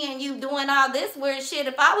here seeing you doing all this weird shit.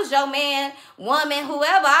 If I was your man, woman,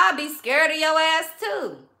 whoever, I'd be scared of your ass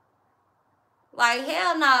too. Like,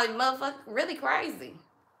 hell no, you motherfucker, really crazy.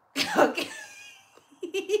 Okay.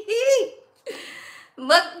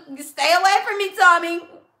 Look, stay away from me, Tommy.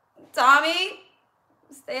 Tommy,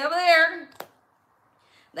 stay over there.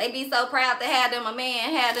 They be so proud to have them a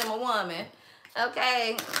man, have them a woman.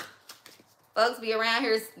 Okay. Folks be around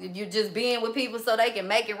here, you just being with people so they can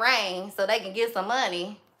make it rain, so they can get some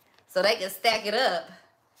money, so they can stack it up.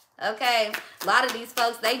 Okay. A lot of these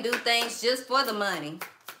folks, they do things just for the money.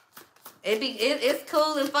 It's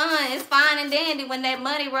cool and fun. It's fine and dandy when that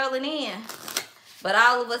money rolling in. But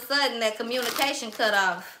all of a sudden, that communication cut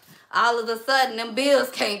off. All of a sudden, them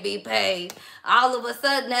bills can't be paid. All of a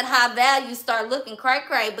sudden, that high value start looking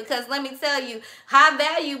cray-cray. Because let me tell you, high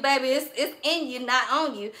value, baby, it's in you, not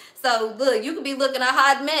on you. So, look, you could be looking a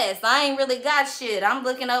hot mess. I ain't really got shit. I'm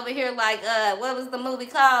looking over here like, what was the movie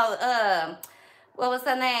called? What was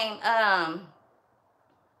her name?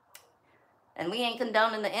 And we ain't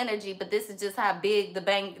condoning the energy, but this is just how big the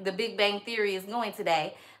Big Bang Theory is going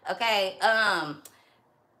today. Okay,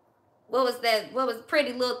 what was that? What was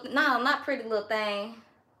Pretty Little? No, not Pretty Little Thing.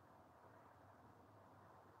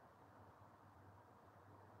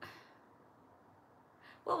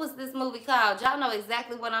 what was this movie called? Y'all know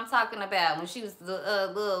exactly what I'm talking about. When she was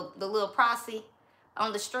the little prostitute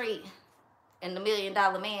on the street, and the $1 Million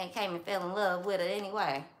Man came and fell in love with her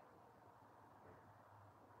anyway.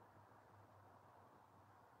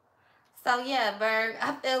 So yeah, Berg,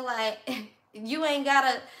 I feel like you ain't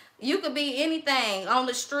gotta. You could be anything on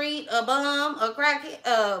the street, a bum, a crack,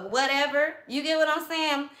 whatever. You get what I'm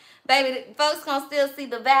saying, baby? Folks gonna still see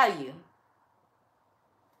the value.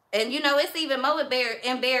 And you know, it's even more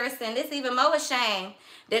embarrassing. It's even more shame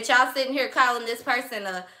that y'all sitting here calling this person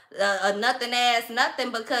a nothing ass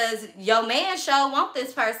nothing, because your man sure want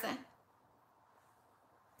this person.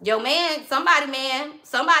 Your man, somebody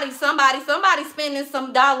spending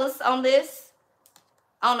some dollars on this,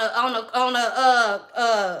 on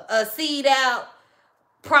a seed out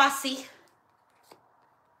prosy.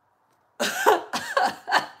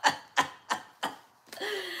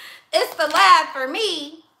 It's the laugh for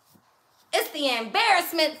me. It's the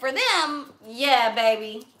embarrassment for them. Yeah,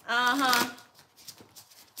 baby.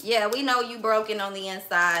 Yeah, we know you broken on the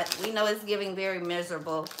inside. We know it's giving very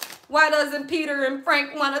miserable. Why doesn't Peter and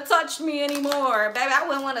Frank want to touch me anymore? Baby, I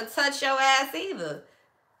wouldn't want to touch your ass either.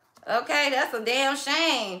 Okay, that's a damn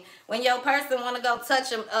shame when your person want to go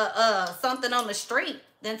touch something on the street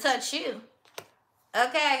than touch you.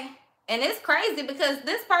 Okay? And it's crazy because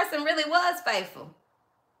this person really was faithful.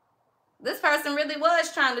 This person really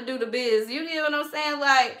was trying to do the biz. You get what I'm saying?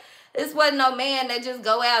 Like, this wasn't no man that just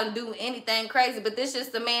go out and do anything crazy, but this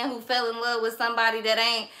just a man who fell in love with somebody that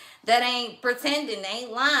ain't pretending,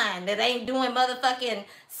 ain't lying, that ain't doing motherfucking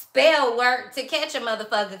spell work to catch a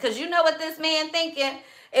motherfucker. Because you know what this man thinking?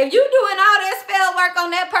 If you doing all that spell work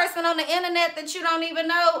on that person on the internet that you don't even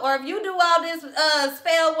know, or if you do all this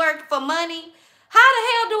spell work for money, how the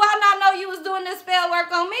hell do I not know you was doing this spell work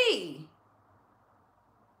on me?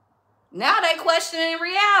 Now they questioning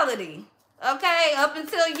reality. Okay, up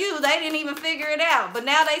until they didn't even figure it out. But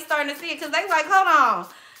now they starting to see it because they like, hold on.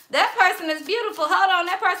 That person is beautiful. Hold on,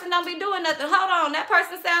 that person don't be doing nothing. Hold on, that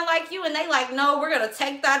person sound like you. And they like, no, we're going to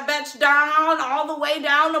take that bitch down, all the way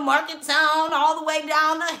down to Market Town, all the way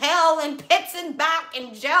down to hell and pits and back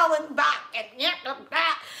and jail and back and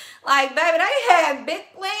back. Like, baby, they had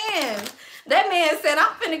big plans. That man said,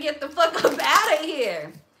 I'm finna get the fuck up out of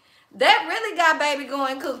here. That really got baby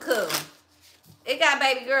going cuckoo. It got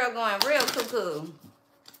baby girl going real cuckoo.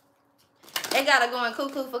 They got her going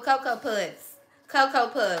cuckoo for Cocoa Puffs. Cocoa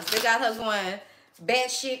Puffs. They got her going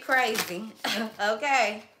batshit crazy.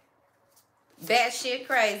 Okay. Batshit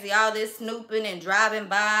crazy. All this snooping and driving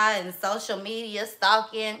by and social media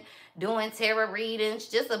stalking, doing tarot readings.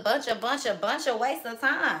 Just a bunch of waste of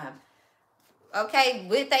time. Okay.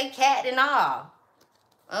 With a cat and all.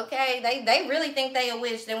 Okay, they really think they a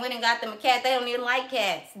witch. They went and got them a cat. They don't even like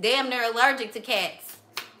cats. Damn, they're allergic to cats.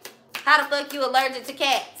 How the fuck you allergic to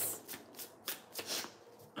cats?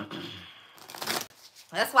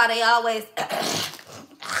 That's why they always...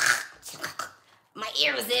 My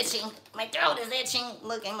ear is itching. My throat is itching.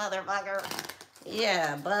 Looking motherfucker.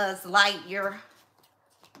 Yeah, Buzz Lightyear.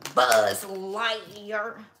 Buzz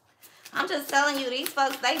Lightyear. I'm just telling you, these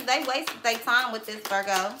folks, they wasted their time with this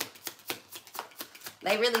Virgo.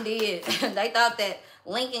 They really did. They thought that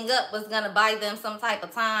linking up was going to buy them some type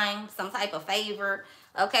of time, some type of favor.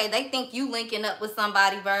 Okay, they think you linking up with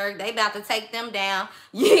somebody, Virg. They about to take them down.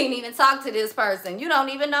 You ain't even talk to this person. You don't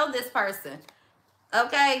even know this person.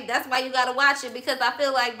 Okay, that's why you got to watch it, because I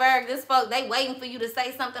feel like, Virg, this folk, they waiting for you to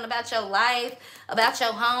say something about your life, about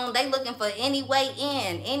your home. They looking for any way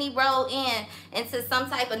in, any road in, into some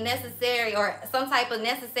type of necessary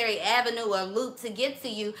avenue or loop to get to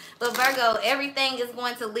you. But Virgo, everything is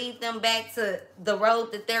going to lead them back to the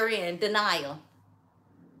road that they're in, denial.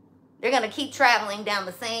 They're going to keep traveling down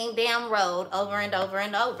the same damn road over and over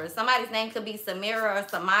and over. Somebody's name could be Samira or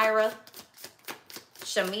Samira,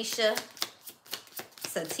 Shamisha,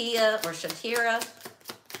 Satia or Shatira.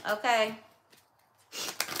 Okay.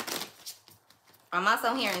 I'm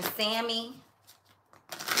also hearing Sammy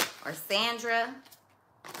or Sandra,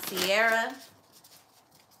 Sierra.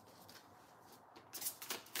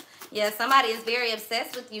 Yeah, somebody is very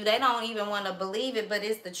obsessed with you. They don't even want to believe it, but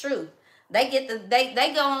it's the truth. They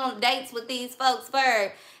go on dates with these folks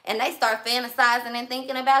first, and they start fantasizing and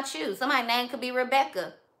thinking about you. Somebody's name could be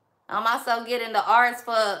Rebecca. I'm also getting the R's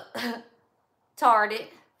for tarded.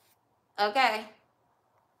 Okay.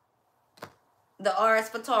 The R's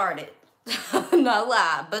for tarded. No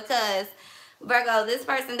lie. Because, Virgo, this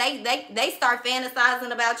person, they start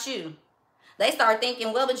fantasizing about you. They start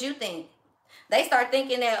thinking, what would you think? They start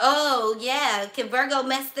thinking that, oh, yeah, can Virgo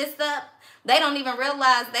mess this up? They don't even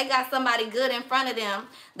realize they got somebody good in front of them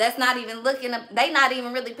that's not even looking up. They not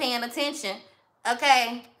even really paying attention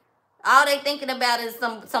Okay? All they thinking about is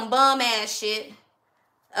some bum ass shit.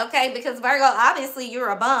 Okay? Because Virgo, obviously you're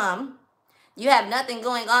a bum. You have nothing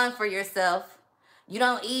going on for yourself. You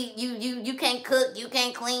don't eat, you can't cook, you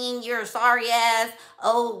can't clean, you're a sorry ass,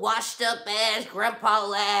 old washed up ass,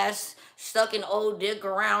 grandpa ass, sucking old dick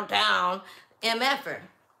around town, MFer.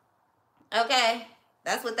 Okay?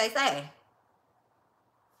 That's what they say.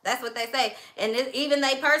 That's what they say. And even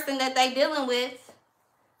they person that they dealing with,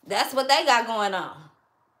 that's what they got going on.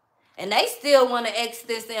 And they still want to X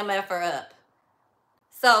this MFer up.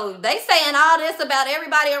 So they saying all this about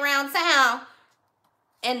everybody around town,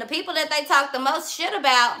 and the people that they talk the most shit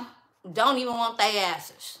about don't even want their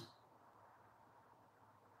asses.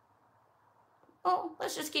 Oh,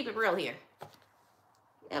 let's just keep it real here.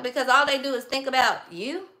 Yeah, because all they do is think about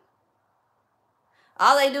you.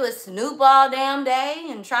 All they do is snoop all damn day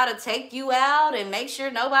and try to take you out and make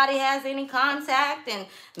sure nobody has any contact and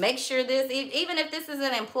make sure this, even if this is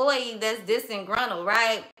an employee that's disgruntled,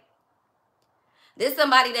 right? This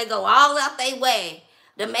somebody that go all out their way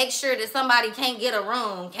to make sure that somebody can't get a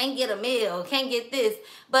room, can't get a meal, can't get this.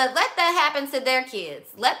 But let that happen to their kids.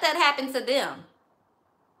 Let that happen to them.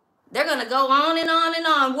 They're going to go on and on and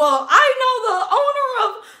on. Well, I know the owner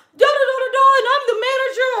of da-da-da-da-da, and I'm the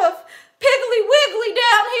manager of Piggly Wiggly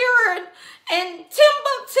down here in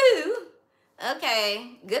Timbuktu.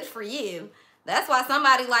 Okay, good for you. That's why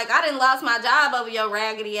somebody like, I done lost my job over your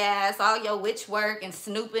raggedy ass, all your witch work and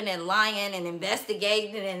snooping and lying and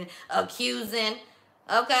investigating and accusing.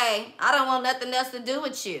 Okay, I don't want nothing else to do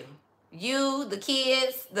with you. You, the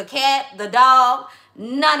kids, the cat, the dog,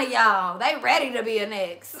 none of y'all. They ready to be an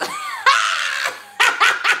ex.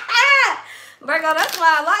 Virgo, that's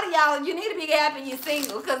why a lot of y'all, you need to be happy you're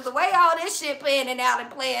single, because the way all this shit playing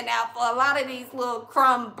out for a lot of these little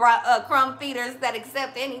crumb feeders that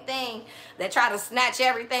accept anything, that try to snatch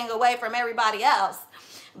everything away from everybody else.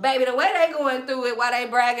 Baby, the way they going through it while they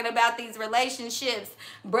bragging about these relationships,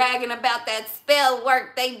 bragging about that spell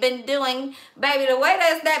work they've been doing, baby, the way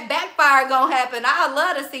that backfire gonna happen, I'd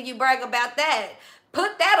love to see you brag about that.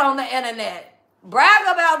 Put that on the internet. Brag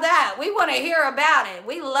about that. We want to hear about it.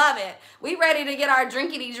 We love it. We ready to get our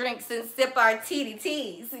drinkity drinks and sip our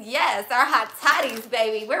TDTs. Yes, our hot toddies,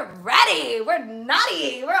 baby. We're ready. We're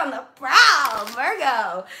naughty. We're on the prowl,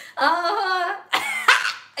 Virgo.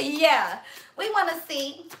 Yeah. We want to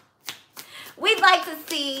see. We'd like to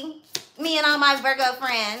see me and all my Virgo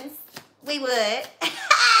friends. We would.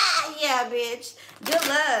 Yeah, bitch. Good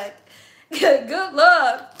luck. Good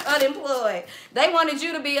luck, unemployed. They wanted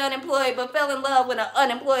you to be unemployed, but fell in love with an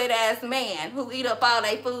unemployed ass man who eat up all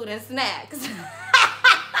their food and snacks.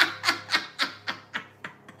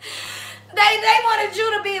 They wanted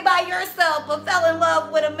you to be by yourself, but fell in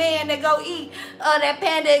love with a man that go eat that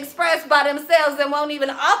Panda Express by themselves and won't even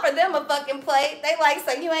offer them a fucking plate. They like,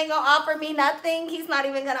 so you ain't gonna offer me nothing? He's not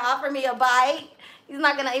even gonna offer me a bite. He's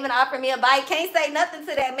not gonna even offer me a bite. Can't say nothing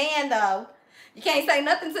to that man though. You can't say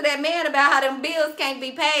nothing to that man about how them bills can't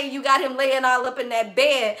be paid. You got him laying all up in that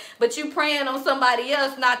bed, but you praying on somebody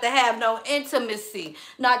else not to have no intimacy,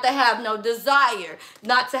 not to have no desire,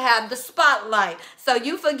 not to have the spotlight. So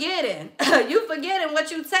you forgetting, you forgetting what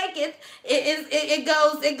you take it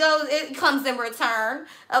comes in return.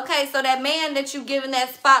 Okay, so that man that you giving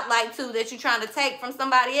that spotlight to, that you trying to take from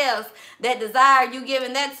somebody else, that desire you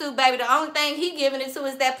giving that to, baby, the only thing he giving it to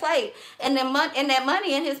is that plate and that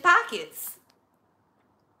money in his pockets.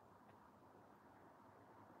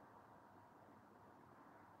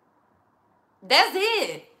 That's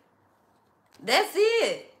it. That's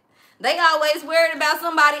it. They always worried about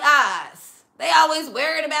somebody's eyes. They always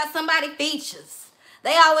worried about somebody's features.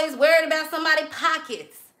 They always worried about somebody's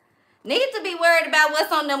pockets. Need to be worried about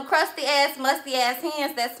what's on them crusty ass, musty ass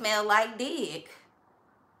hands that smell like dick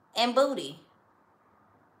and booty.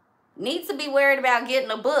 Need to be worried about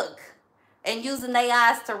getting a book and using their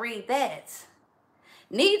eyes to read that.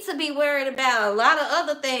 Need to be worried about a lot of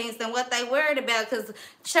other things than what they worried about, because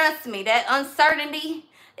trust me, that uncertainty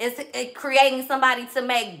is creating somebody to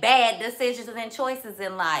make bad decisions and choices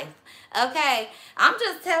in life. Okay, I'm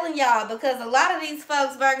just telling y'all, because a lot of these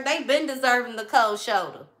folks, Virgo, they've been deserving the cold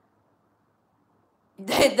shoulder.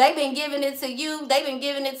 They've been giving it to you. They've been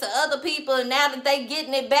giving it to other people, and now that they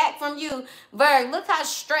getting it back from you, Virgo, look how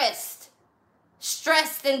stressed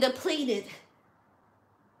and depleted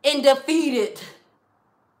and defeated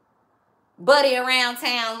buddy around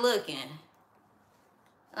town looking.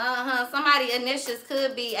 Somebody initials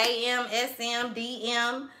could be AM, SM,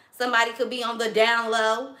 DM. Somebody could be on the down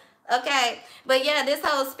low. Okay, but yeah, this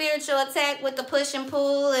whole spiritual attack with the push and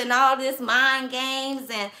pull and all this mind games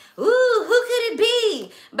and, ooh, who could it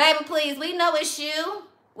be? Baby, please, we know it's you.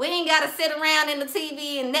 We ain't got to sit around in the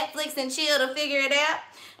TV and Netflix and chill to figure it out.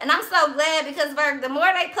 And I'm so glad because, Virg, the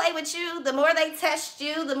more they play with you, the more they test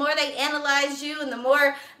you, the more they analyze you, and the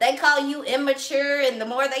more they call you immature, and the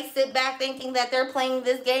more they sit back thinking that they're playing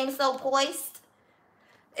this game so poised.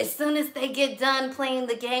 As soon as they get done playing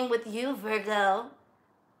the game with you, Virgo,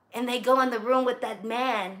 and they go in the room with that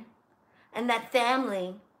man and that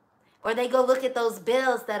family, or they go look at those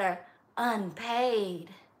bills that are unpaid,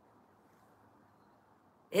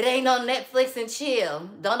 it ain't no Netflix and chill.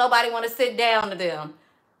 Don't nobody want to sit down to them.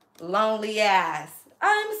 Lonely ass.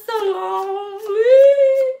 I'm so lonely,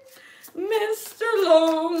 Mr.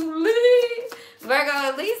 Lonely. Virgo,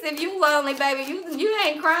 at least if you lonely, baby, you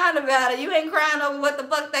ain't crying about it. You ain't crying over what the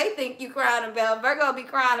fuck they think you crying about. Virgo be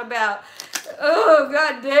crying about, oh,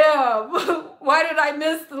 goddamn, why did I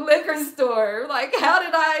miss the liquor store? Like, how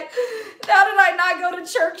did I not go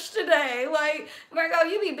to church today? Like, Virgo,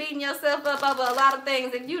 you be beating yourself up over a lot of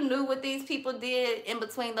things. If you knew what these people did in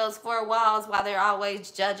between those four walls while they're always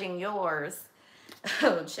judging yours,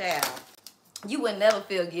 oh, child, you would never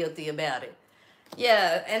feel guilty about it.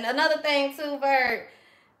 Yeah, and another thing too, Virg,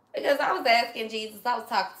 because I was asking Jesus, I was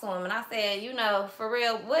talking to him, and I said, you know, for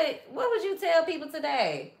real, what would you tell people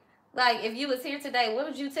today? Like, if you was here today, what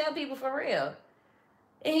would you tell people for real?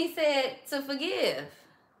 And he said to forgive.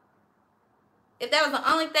 If that was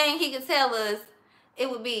the only thing he could tell us, it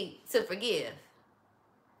would be to forgive.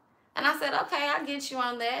 And I said, okay, I'll get you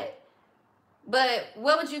on that. But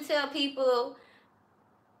what would you tell people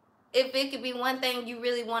if it could be one thing you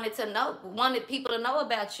really wanted people to know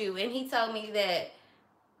about you? And he told me that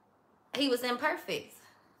he was imperfect.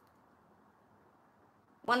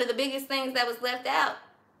 One of the biggest things that was left out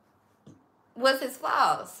was his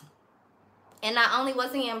flaws. And not only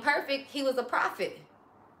was he imperfect, he was a prophet.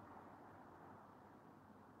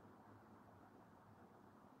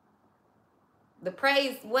 The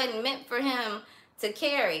praise wasn't meant for him to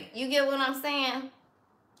carry. You get what I'm saying?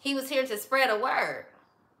 He was here to spread a word.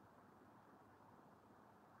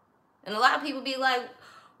 And a lot of people be like,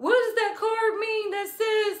 what does that card mean that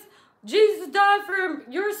says Jesus died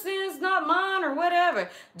for your sins, not mine, or whatever?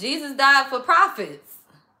 Jesus died for prophets.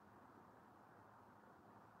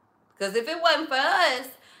 Because if it wasn't for us,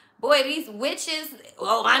 boy, these witches,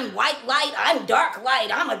 oh, I'm white light, I'm dark light,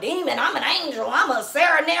 I'm a demon, I'm an angel, I'm a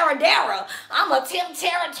Sarah Naradara, I'm a Tim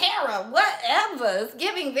Tara, whatever. It's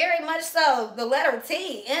giving very much so. The letter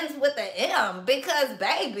T ends with an M because,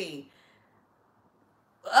 baby,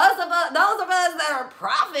 those of us that are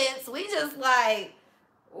prophets, we just like,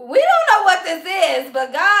 we don't know what this is,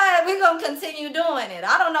 but God, we're going to continue doing it.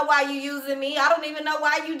 I don't know why you using me. I don't even know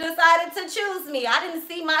why you decided to choose me. I didn't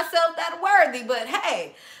see myself that worthy, but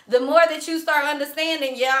hey, the more that you start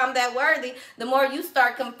understanding, yeah, I'm that worthy, the more you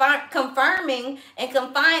start confirming and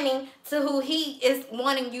confining to who he is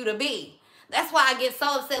wanting you to be. That's why I get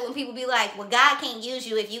so upset when people be like, well, God can't use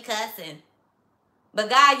you if you cussing, but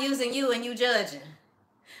God using you and you judging.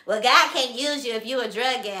 Well, God can't use you if you a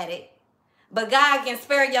drug addict, but God can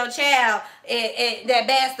spare your child that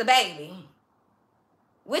bats the baby.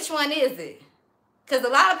 Which one is it? Because a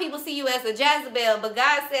lot of people see you as a Jezebel, but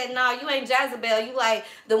God said, no, you ain't Jezebel. You like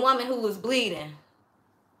the woman who was bleeding.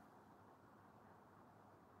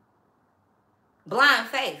 Blind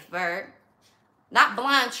faith, Virg. Not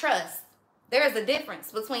blind trust. There is a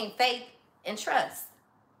difference between faith and trust.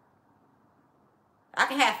 I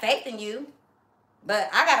can have faith in you, but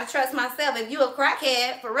I got to trust myself. If you a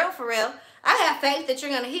crackhead, for real, I have faith that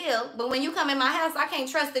you're going to heal. But when you come in my house, I can't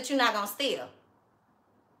trust that you're not going to steal.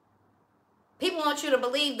 People want you to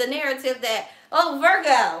believe the narrative that, oh,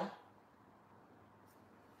 Virgo.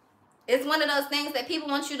 It's one of those things that people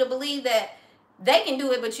want you to believe that they can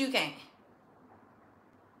do it, but you can't.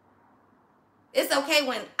 It's okay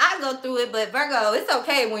when I go through it, but Virgo, it's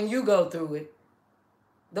okay when you go through it.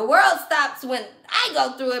 The world stops when I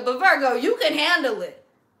go through it, but Virgo, you can handle it.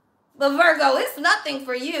 But Virgo, it's nothing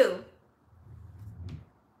for you.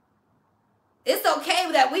 It's okay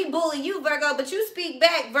that we bully you, Virgo, but you speak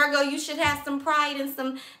back, Virgo. You should have some pride and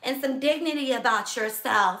some dignity about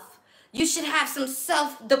yourself. You should have some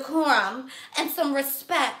self-decorum and some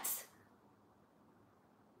respect.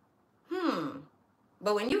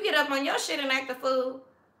 But when you get up on your shit and act a fool,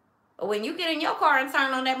 or when you get in your car and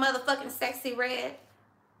turn on that motherfucking sexy red,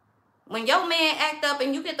 when your man act up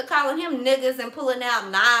and you get to calling him niggas and pulling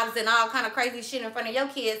out knives and all kind of crazy shit in front of your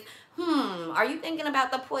kids, are you thinking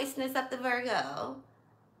about the poisonous of the Virgo?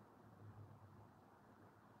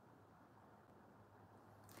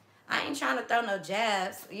 I ain't trying to throw no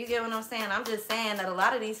jabs. You get what I'm saying? I'm just saying that a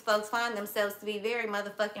lot of these folks find themselves to be very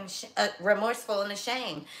motherfucking remorseful and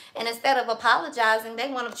ashamed. And instead of apologizing, they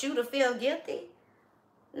want you to feel guilty.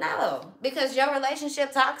 No, because your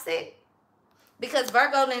relationship toxic. Because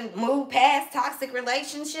Virgo didn't move past toxic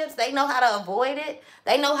relationships. They know how to avoid it.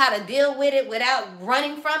 They know how to deal with it without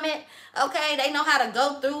running from it. Okay, they know how to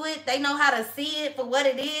go through it. They know how to see it for what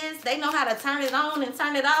it is. They know how to turn it on and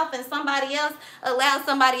turn it off, and somebody else allow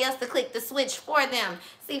somebody else to click the switch for them.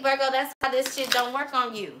 See, Virgo, that's why this shit don't work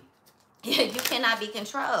on you. You cannot be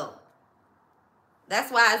controlled.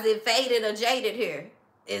 That's why is it faded or jaded here?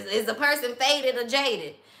 Is a person faded or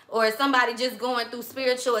jaded? Or is somebody just going through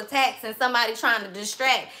spiritual attacks and somebody trying to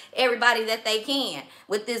distract everybody that they can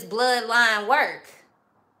with this bloodline work?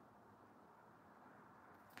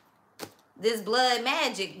 This blood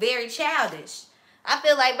magic, very childish. I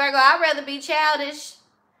feel like, Virgo, I'd rather be childish,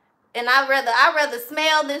 and I'd rather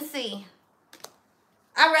smell than see.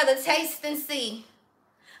 I'd rather taste than see.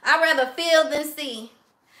 I'd rather feel than see.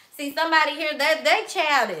 See, somebody here, they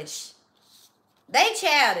childish. They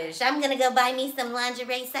childish. I'm going to go buy me some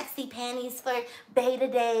lingerie, sexy panties for Bae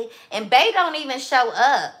today. And Bae don't even show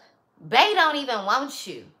up. Bae don't even want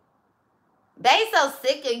you. Bae so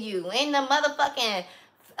sick of you. And the motherfucking,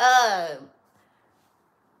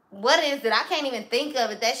 what is it? I can't even think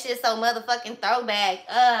of it. That shit so motherfucking throwback.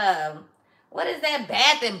 What is that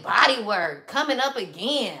Bath and Body Works coming up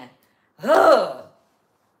again? Ugh.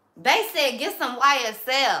 Bae said get some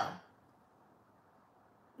YSL.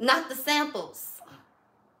 Not the samples.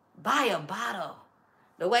 Buy a bottle.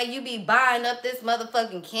 The way you be buying up this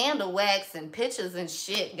motherfucking candle wax and pictures and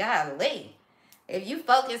shit, golly. If you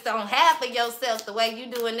focused on half of yourself the way you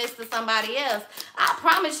doing this to somebody else, I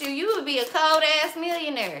promise you, you would be a cold-ass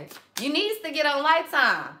millionaire. You needs to get on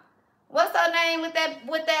Lifetime. What's her name with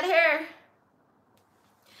that hair?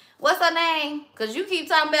 What's her name? Because you keep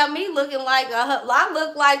talking about me looking like I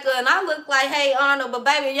look like her and I look like Hey Arnold, but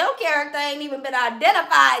baby, your character ain't even been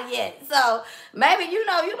identified yet. So maybe, you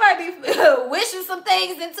know, you might be wishing some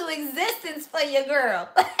things into existence for your girl.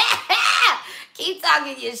 Keep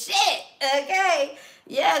talking your shit, okay?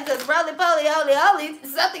 Yeah, because roly-poly, holy,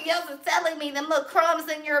 something else is telling me them little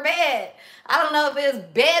crumbs in your bed. I don't know if it's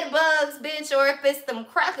bed bugs, bitch, or if it's them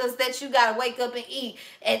crackers that you got to wake up and eat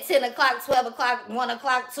at 10 o'clock, 12 o'clock, 1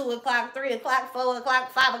 o'clock, 2 o'clock, 3 o'clock, 4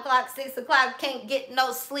 o'clock, 5 o'clock, 6 o'clock, can't get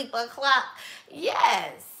no sleep o'clock.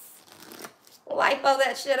 Yes. Lipo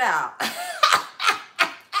that shit out.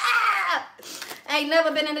 Ain't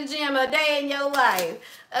never been in the gym a day in your life.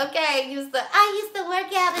 Okay, I used to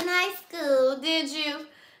work out in high school, did you?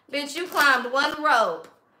 Bitch, you climbed one rope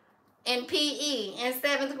in PE in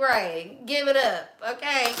 7th grade. Give it up,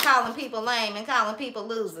 okay? Calling people lame and calling people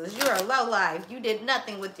losers. You're a lowlife. You did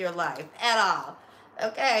nothing with your life at all,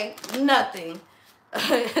 okay? Nothing.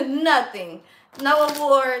 Nothing. No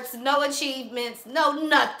awards, no achievements, no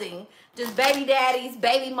nothing. Just baby daddies,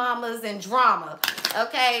 baby mamas, and drama.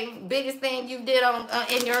 Okay, biggest thing you did on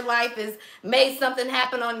in your life is made something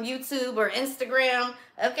happen on YouTube or Instagram.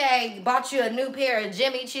 Okay, bought you a new pair of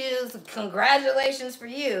Jimmy Choos. Congratulations for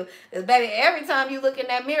you. Because baby, every time you look in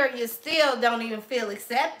that mirror, you still don't even feel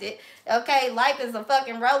accepted. Okay, life is a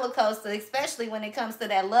fucking roller coaster, especially when it comes to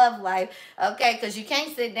that love life. Okay, because you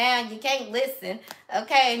can't sit down, you can't listen.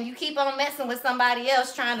 Okay, and you keep on messing with somebody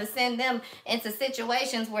else, trying to send them into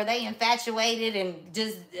situations where they infatuated and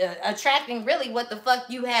just attracting really what the fuck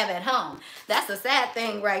you have at home. That's a sad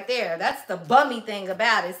thing right there. That's the bummy thing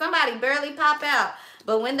about it. Somebody barely pop out,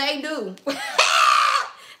 but when they do,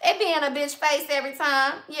 it be in a bitch face every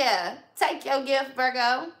time. Yeah, take your gift,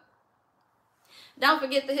 Virgo. Don't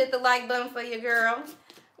forget to hit the like button for your girl.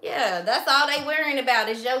 Yeah, that's all they worrying about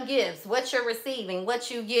is your gifts, what you're receiving,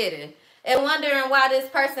 what you getting. And wondering why this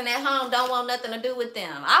person at home don't want nothing to do with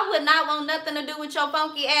them. I would not want nothing to do with your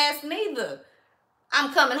funky ass neither.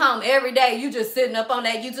 I'm coming home every day. You just sitting up on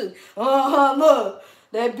that YouTube. Look,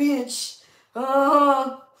 that bitch.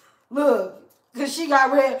 Look, cause she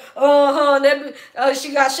got red.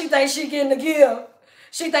 She thinks she getting the gift.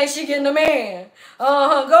 She thinks she getting the man.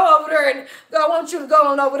 Go over there and I want you to go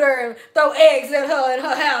on over there and throw eggs at her in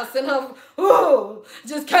her house and her,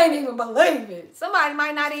 just can't even believe it. Somebody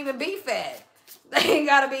might not even be fat. They ain't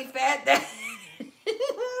gotta be fat.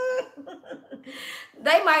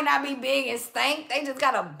 They might not be big and stank. They just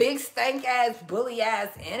got a big stank ass, bully ass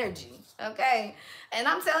energy. Okay? And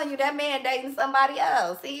I'm telling you, that man dating somebody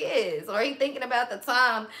else. He is. Or he thinking about the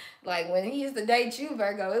time, like when he used to date you,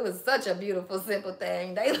 Virgo. It was such a beautiful, simple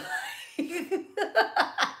thing. They like,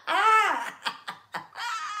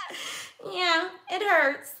 yeah, it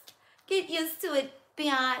hurts. Get used to it,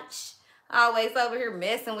 biatch. Always over here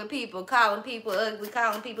messing with people, calling people ugly,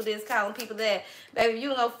 calling people this, calling people that. Baby,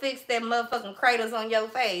 you gonna fix that motherfucking craters on your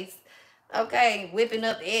face. Okay, whipping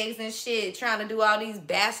up eggs and shit, trying to do all these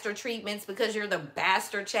bastard treatments because you're the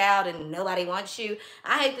bastard child and nobody wants you.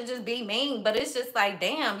 I hate to just be mean, but it's just like,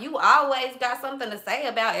 damn, you always got something to say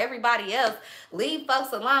about everybody else. Leave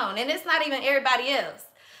folks alone. And it's not even everybody else.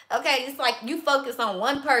 Okay, it's like you focus on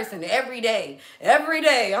one person every day. Every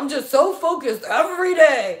day. I'm just so focused every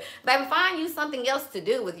day. Baby, find you something else to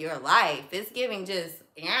do with your life. It's giving just,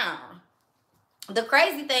 yeah. The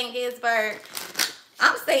crazy thing is, Bird,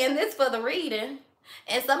 I'm saying this for the reading,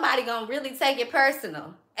 and somebody gonna really take it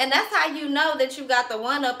personal. And that's how you know that you got the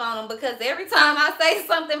one up on them, because every time I say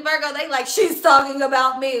something, Virgo, they like, she's talking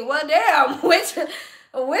about me. Well, damn, which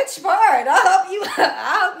part?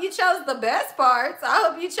 I hope you chose the best parts. I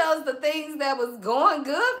hope you chose the things that was going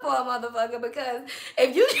good for a motherfucker, because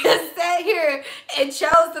if you just sat here and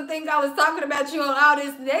chose to think I was talking about you on all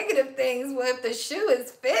these negative things, well, if the shoe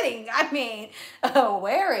is fitting, I mean,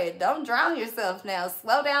 wear it. Don't drown yourself now.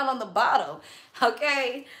 Slow down on the bottle,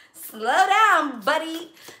 okay? Slow down,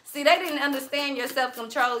 buddy. See, they didn't understand your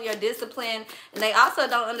self-control, your discipline, and they also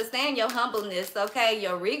don't understand your humbleness, okay?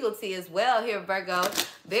 Your regality as well here, Virgo.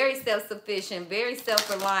 Very self-sufficient, very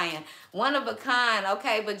self-reliant, one of a kind,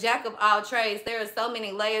 okay? But jack of all trades, there are so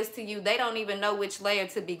many layers to you, they don't even know which layer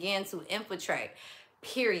to begin to infiltrate,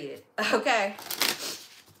 period, okay?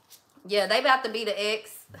 Yeah, they about to be the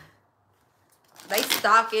ex. They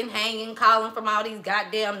stalking, hanging, calling from all these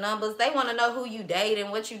goddamn numbers. They want to know who you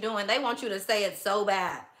dating, what you doing. They want you to say it so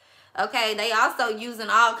bad. Okay, they also using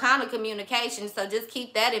all kind of communication, so just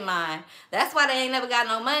keep that in mind. That's why they ain't never got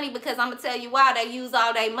no money, because I'm going to tell you why. They use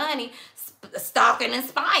all their money stalking and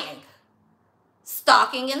spying.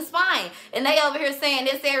 Stalking and spying. And they over here saying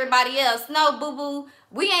it's everybody else. No, boo-boo.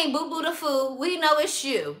 We ain't boo-boo the fool. We know it's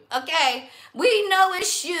you. Okay? We know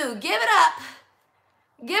it's you. Give it up.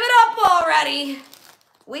 Give it up already.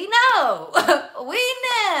 We know. We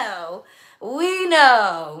know. We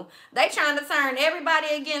know. They trying to turn everybody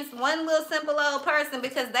against one little simple old person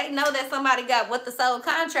because they know that somebody got what the soul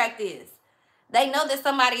contract is. They know that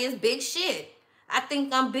somebody is big shit. I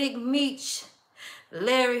think I'm Big Meech,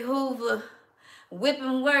 Larry Hoover,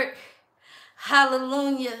 whipping work,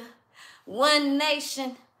 hallelujah, one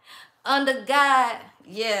nation, under God.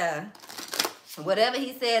 Yeah. Whatever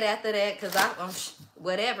he said after that, because I'm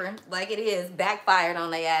whatever, like it is, backfired on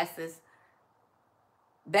their asses.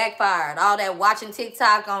 Backfired. All that watching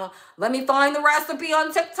TikTok on, let me find the recipe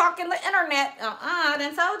on TikTok and the internet. I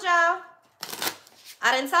done told y'all.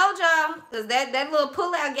 I done told y'all. Because that little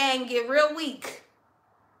pull-out game get real weak.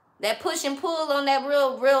 That push and pull on that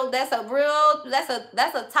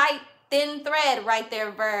that's a tight, thin thread right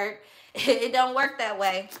there, Bird. It don't work that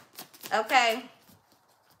way. Okay.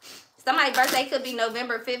 Somebody's birthday could be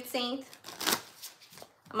November 15th.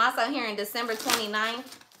 I'm also hearing December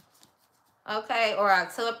 29th. Okay, or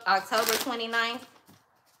October 29th.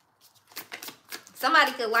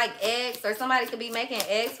 Somebody could like eggs, or somebody could be making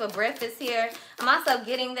eggs for breakfast here. I'm also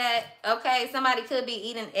getting that, okay, somebody could be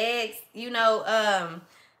eating eggs, you know,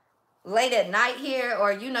 late at night here,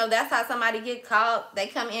 or, you know, that's how somebody get caught. They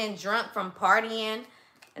come in drunk from partying,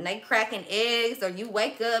 and they cracking eggs, or you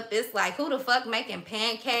wake up, it's like, who the fuck making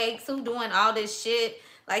pancakes? Who doing all this shit?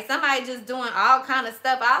 Like, somebody just doing all kind of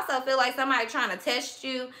stuff. I also feel like somebody trying to test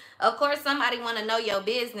you. Of course, somebody want to know your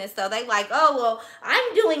business. So they like, oh, well,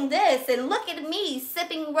 I'm doing this. And look at me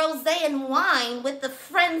sipping rosé and wine with the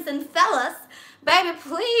friends and fellas. Baby,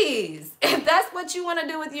 please. If that's what you want to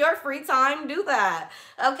do with your free time, do that.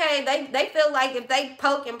 Okay, they feel like if they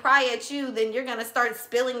poke and pry at you, then you're going to start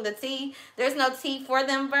spilling the tea. There's no tea for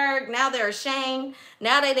them, Virg. Now they're ashamed.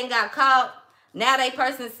 Now they done got caught. Now they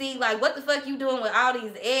person see, like, what the fuck you doing with all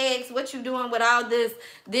these eggs? What you doing with all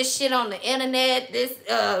this shit on the internet? This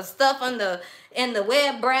stuff on in the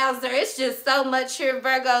web browser? It's just so much here,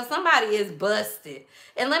 Virgo. Somebody is busted.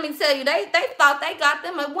 And let me tell you, they thought they got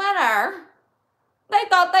them a winner. They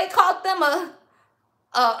thought they caught them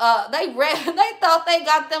they thought they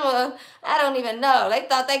got them a, I don't even know. They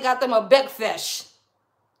thought they got them a big fish.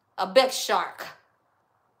 A big shark.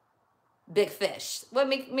 Big fish. What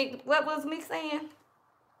was Meek saying?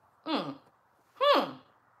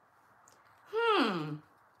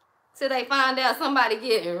 Till they find out somebody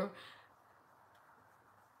getting.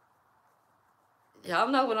 Y'all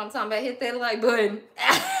know what I'm talking about. Hit that like button.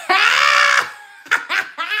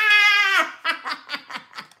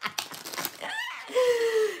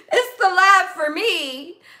 It's the live for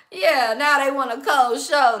me. Yeah, now they want a cold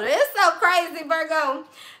shoulder. It's so crazy, Virgo,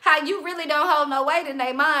 how you really don't hold no weight in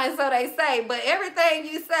their mind, so they say. But everything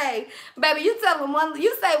you say, baby, you tell them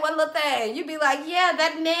you say one little thing. You be like, yeah,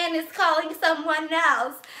 that man is calling someone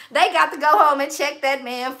else. They got to go home and check that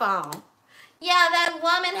man's phone. Yeah, that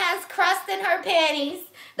woman has crust in her panties.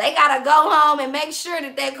 They gotta go home and make sure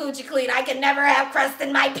that coochie clean. I can never have crust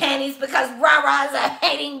in my panties because Rara's a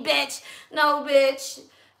hating bitch. No, bitch.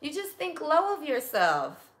 You just think low of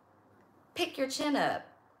yourself. Pick your chin up.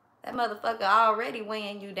 That motherfucker already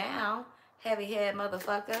weighing you down. Heavy head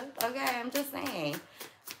motherfucker. Okay, I'm just saying.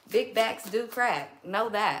 Big backs do crack. Know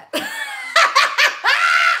that.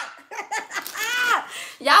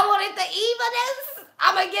 Y'all wanted the evilness?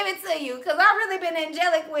 I'm going to give it to you because I've really been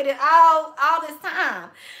angelic with it all this time.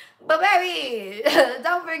 But baby,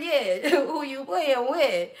 don't forget who you playing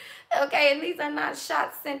with. Okay, and these are not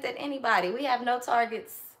shots sent at anybody. We have no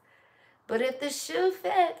targets. But if the shoe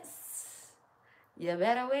fits, you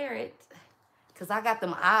better wear it. Because I got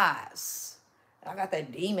them eyes. I got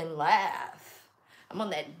that demon laugh. I'm on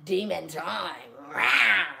that demon time.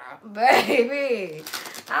 Baby,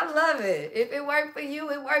 I love it. If it worked for you,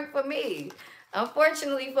 it worked for me.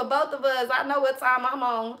 Unfortunately, for both of us, I know what time I'm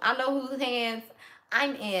on. I know whose hands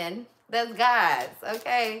I'm in. That's God's,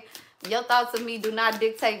 okay? Your thoughts of me do not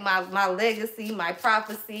dictate my legacy, my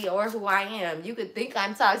prophecy, or who I am. You could think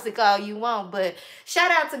I'm toxic all you want, but shout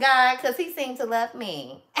out to God because he seemed to love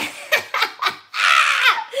me. In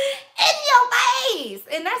your face.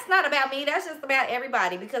 And that's not about me. That's just about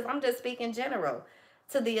everybody because I'm just speaking general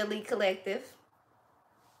to the elite collective.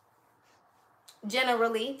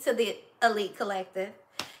 Generally to the elite collective.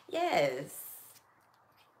 Yes.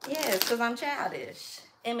 Yes, because I'm childish.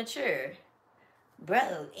 Immature.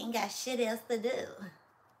 Bro, ain't got shit else to do.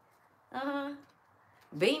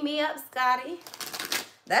 Beat me up, Scotty.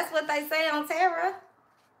 That's what they say on Terra.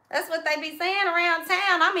 That's what they be saying around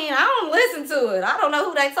town. I mean, I don't listen to it. I don't know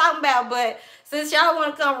who they talking about, but since y'all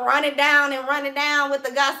want to come run it down with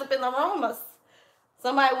the gossip and the rumors,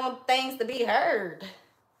 somebody want things to be heard.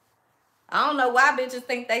 I don't know why bitches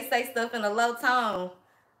think they say stuff in a low tone.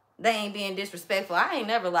 They ain't being disrespectful. I ain't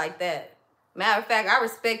never like that. Matter of fact, I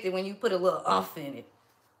respect it when you put a little umph in it.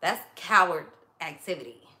 That's coward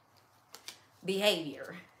activity.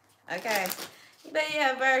 Behavior. Okay? But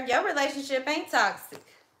yeah, Virg, your relationship ain't toxic.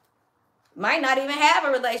 Might not even have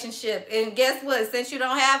a relationship. And guess what? Since you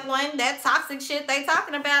don't have one, that toxic shit they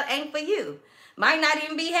talking about ain't for you. Might not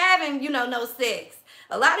even be having, no sex.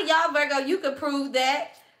 A lot of y'all, Virgo, you could prove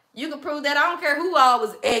that. You could prove that. I don't care who all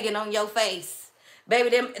was egging on your face. Baby,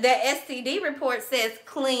 that STD report says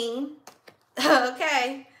clean.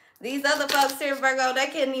 Okay. These other folks here, Virgo, they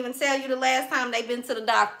couldn't even tell you the last time they been to the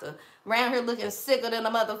doctor. Around here looking sicker than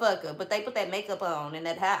a motherfucker. But they put that makeup on and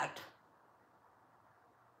that hat.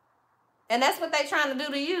 And that's what they trying to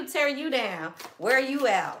do to you. Tear you down. Wear you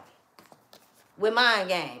out. With mind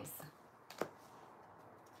games.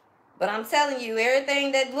 But I'm telling you,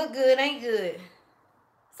 everything that look good ain't good.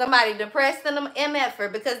 Somebody depressed in them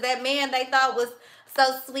MF'er because that man they thought was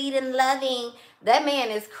so sweet and loving. That man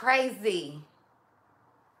is crazy.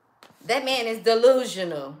 That man is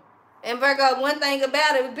delusional. And Virgo, one thing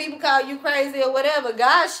about it, when people call you crazy or whatever,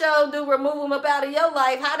 God sure do remove them up out of your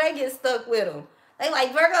life. How they get stuck with them? They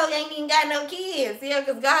like, Virgo ain't even got no kids. Yeah,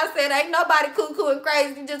 because God said ain't nobody cuckoo and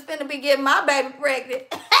crazy just finna be getting my baby pregnant.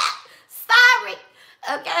 Sorry.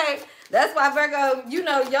 Okay. That's why Virgo,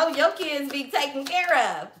 your kids be taken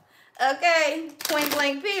care of. Okay. Point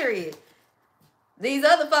blank period. These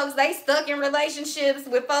other folks, they stuck in relationships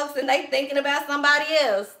with folks and they thinking about somebody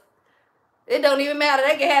else. It don't even matter.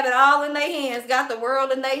 They can have it all in their hands. Got the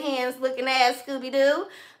world in their hands looking at Scooby-Doo.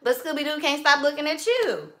 But Scooby-Doo can't stop looking at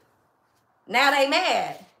you. Now they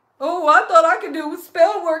mad. Oh, I thought I could do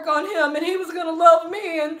spell work on him and he was going to love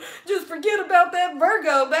me and just forget about that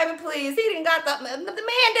Virgo. Baby, please. He didn't got the man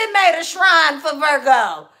didn't made a shrine for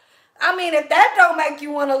Virgo. I mean, if that don't make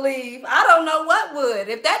you want to leave, I don't know what would.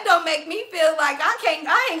 If that don't make me feel like I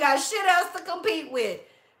ain't got shit else to compete with.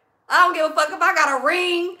 I don't give a fuck if I got a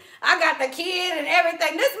ring, I got the kid and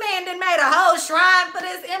everything. This man done made a whole shrine for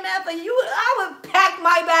this MF for you. I would pack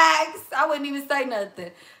my bags. I wouldn't even say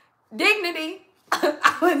nothing. Dignity,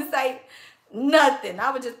 I wouldn't say nothing.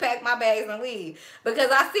 I would just pack my bags and leave. Because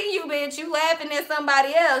I see you, bitch, you laughing at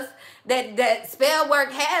somebody else that spell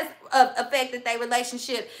work has affected their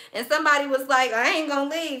relationship. And somebody was like, I ain't gonna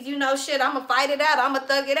leave. Shit, I'm gonna fight it out. I'm gonna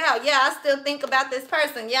thug it out. Yeah, I still think about this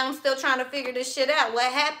person. Yeah, I'm still trying to figure this shit out. What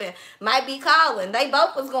happened? Might be Colin. They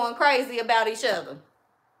both was going crazy about each other.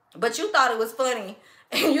 But you thought it was funny.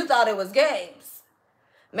 And you thought it was games.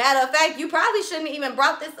 Matter of fact, you probably shouldn't even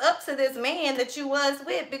brought this up to this man that you was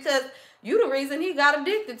with because you the reason he got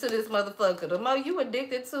addicted to this motherfucker. The more you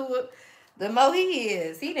addicted to it, the more he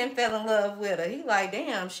is. He didn't fell in love with her. He like,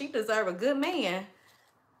 damn, she deserve a good man.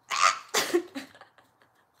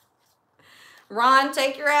 Ron,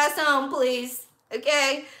 take your ass home, please.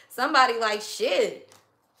 Okay? Somebody like, shit,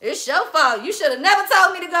 it's your fault. You should have never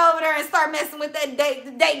told me to go over there and start messing with that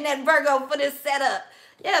dating that Virgo for this setup.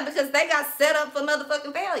 Yeah, because they got set up for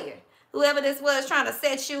motherfucking failure. Whoever this was trying to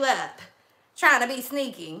set you up, trying to be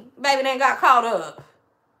sneaky, baby, they got caught up.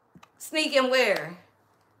 Sneaking where?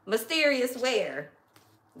 Mysterious where?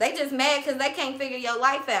 They just mad because they can't figure your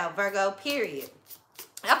life out, Virgo, period.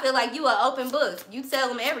 I feel like you an open book. You tell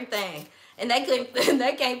them everything, and they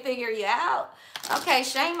can't figure you out. Okay,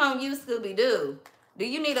 shame on you, Scooby-Doo. Do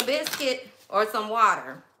you need a biscuit or some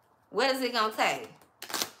water? What is it going to take?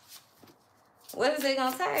 What is it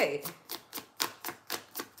going to take?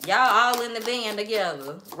 Y'all all in the van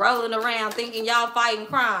together, rolling around thinking y'all fighting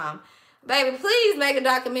crime. Baby, please make a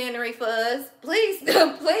documentary for us. Please,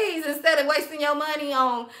 please, instead of wasting your money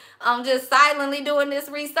on just silently doing this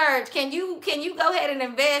research, can you go ahead and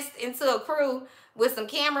invest into a crew with some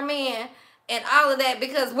cameramen and all of that?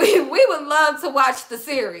 Because we would love to watch the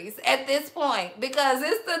series at this point, because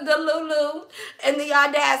it's the Delulu and the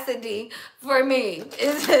audacity for me.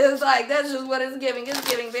 It's like, that's just what it's giving. It's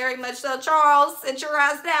giving very much so. Charles, sit your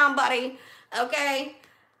ass down, buddy. Okay?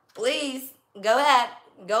 Please, go ahead.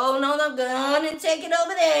 Go on the gun and take it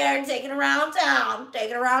over there and take it around town.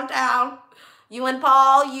 Take it around town. You and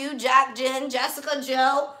Paul, you, Jack, Jen, Jessica,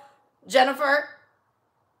 Jill, Jennifer,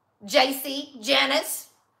 JC, Janice.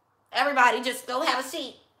 Everybody just go have a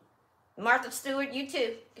seat. Martha Stewart, you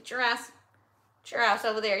too. Get your ass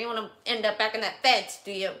over there. You want to end up back in that fence,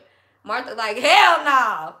 do you? Martha like, hell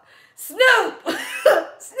no. Snoop.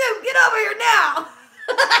 Snoop, get over here now.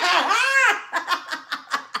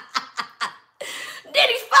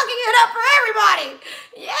 Diddy's fucking it up for everybody.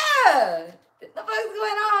 Yeah. What the fuck's going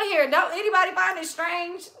on here? Don't anybody find it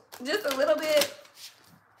strange? Just a little bit?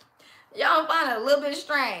 Y'all find it a little bit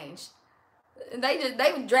strange. They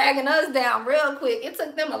were dragging us down real quick. It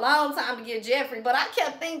took them a long time to get Jeffrey, but I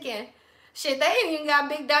kept thinking, shit, they ain't even got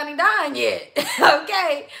Big Donnie Don yet.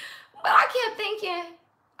 Okay? But I kept thinking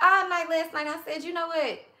all night last night, I said, you know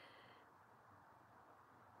what?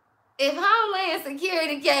 If Homeland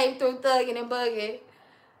Security came through thugging and bugging,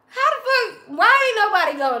 how the fuck, why ain't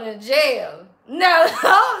nobody going to jail? No,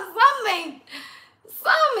 something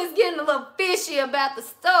is getting a little fishy about the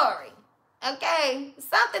story. Okay?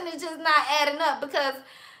 Something is just not adding up, because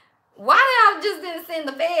why y'all just didn't send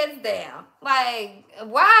the feds down? Like,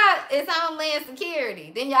 why is Homeland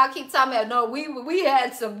Security? Then y'all keep talking about, no, we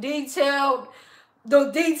had some well,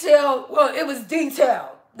 it was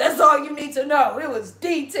detailed. That's all you need to know. It was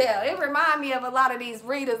detailed. It reminds me of a lot of these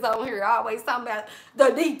readers on here always talking about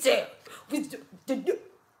the detail. Baby,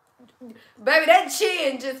 that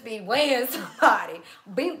chin just be weighing somebody.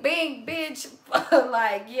 Bing, bing, bitch.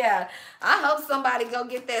 Like, yeah. I hope somebody go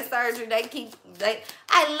get that surgery. I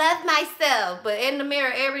love myself. But in the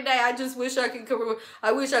mirror every day, I just wish I could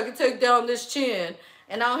take down this chin.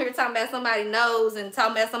 And on here talking about somebody's nose and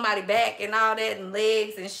talking about somebody's back and all that and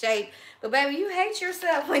legs and shape. But baby, you hate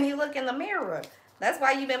yourself when you look in the mirror. That's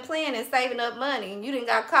why you've been playing and saving up money. And you done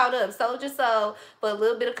got caught up, sold your soul for a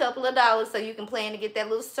little bit, a couple of dollars, so you can plan to get that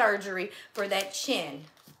little surgery for that chin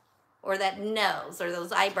or that nose or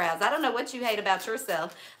those eyebrows. I don't know what you hate about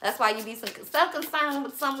yourself. That's why you be so concerned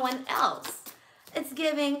with someone else. It's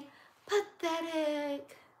giving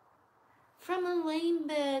pathetic. From a lame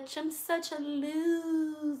bitch. I'm such a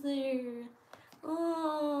loser.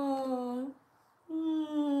 Oh.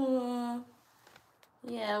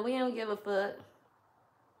 Yeah, we don't give a fuck.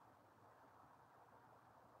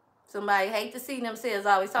 Somebody hate to see themselves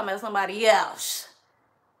always talking about somebody else.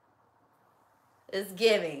 It's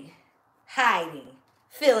giving, hiding,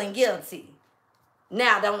 feeling guilty.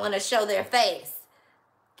 Now don't want to show their face.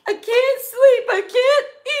 I can't sleep, I can't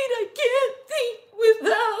eat, I can't think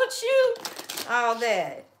without you. All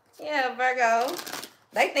that. Yeah, Virgo.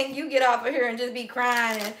 They think you get off of here and just be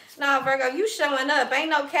crying. And no, Virgo, you showing up. Ain't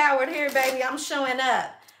no coward here, baby. I'm showing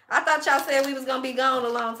up. I thought y'all said we was going to be gone a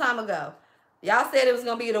long time ago. Y'all said it was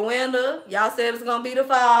going to be the winter. Y'all said it was going to be the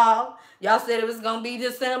fall. Y'all said it was going to be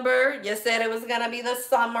December. You said it was going to be the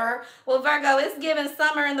summer. Well, Virgo, it's giving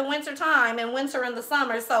summer in the winter time and winter in the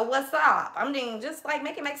summer. So what's up? I mean, just like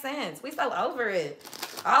make it make sense. We so over it.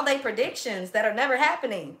 All they predictions that are never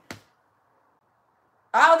happening.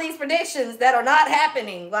 All these predictions that are not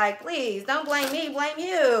happening. Like, please, don't blame me. Blame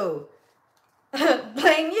you.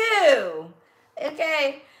 Blame you.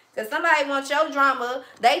 Okay? Because somebody wants your drama,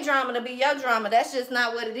 they drama to be your drama. That's just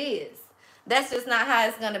not what it is. That's just not how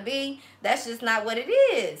it's going to be. That's just not what it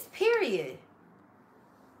is. Period.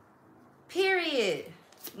 Period.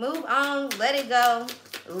 Move on. Let it go.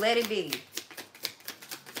 Let it be.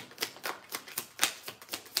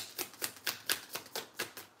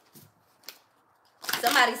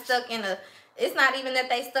 Somebody stuck in a, it's not even that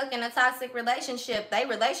they stuck in a toxic relationship. Their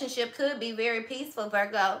relationship could be very peaceful,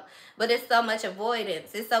 Virgo, but it's so much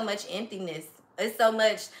avoidance. It's so much emptiness. It's so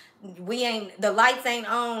much, the lights ain't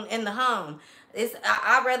on in the home.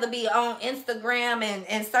 I'd rather be on Instagram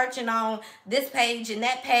and searching on this page and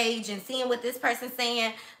that page and seeing what this person's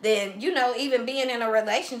saying than, you know, even being in a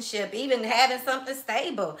relationship, even having something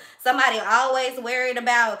stable. Somebody always worried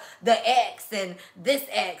about the ex and this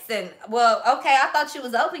ex. And, well, okay, I thought you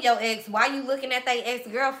was over your ex. Why you looking at their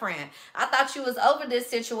ex-girlfriend? I thought you was over this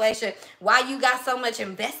situation. Why you got so much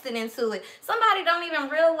invested into it? Somebody don't even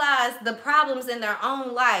realize the problems in their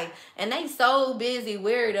own life, and they so busy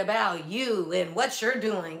worried about you and what you're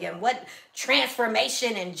doing and what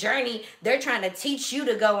transformation and journey they're trying to teach you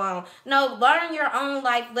to go on. No, learn your own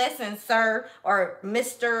life lessons, sir, or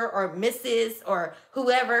Mr. or Mrs. or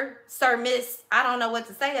whoever, sir, miss. I don't know what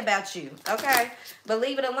to say about you, okay? But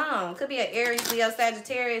leave it alone. Could be an Aries, Leo,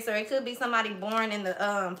 Sagittarius, or it could be somebody born in the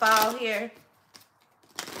fall here.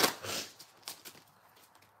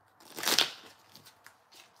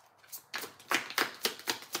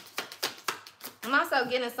 I'm also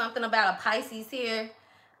getting something about a Pisces here.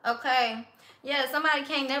 Okay. Yeah, somebody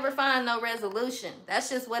can't never find no resolution. That's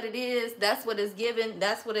just what it is. That's what it's given.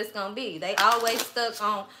 That's what it's going to be. They always stuck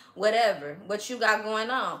on whatever, what you got going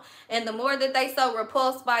on. And the more that they so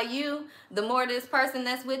repulsed by you, the more this person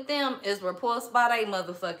that's with them is repulsed by their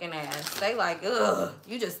motherfucking ass. They like, ugh,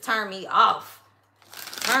 you just turn me off.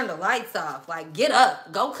 Turn the lights off. Like, get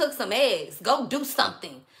up. Go cook some eggs. Go do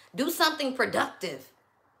something. Do something productive.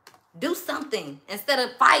 Do something instead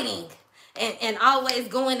of fighting and always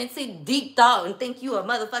going into deep thought and think you a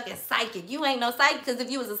motherfucking psychic. You ain't no psychic, because if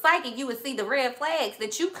you was a psychic, you would see the red flags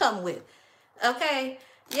that you come with. Okay?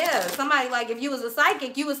 Yeah, somebody like, if you was a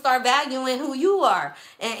psychic, you would start valuing who you are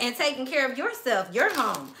and taking care of yourself, your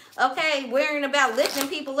home. Okay? Worrying about lifting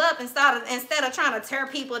people up instead of trying to tear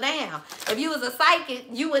people down. If you was a psychic,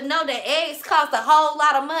 you would know that eggs cost a whole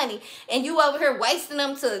lot of money, and you over here wasting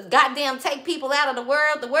them to goddamn take people out of the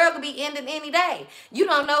world. The world could be ending any day. You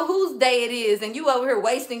don't know whose day it is, and you over here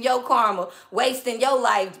wasting your karma, wasting your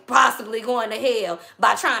life, possibly going to hell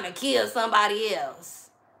by trying to kill somebody else.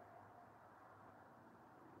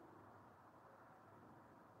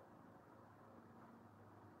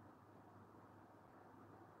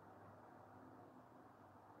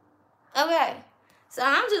 Okay, so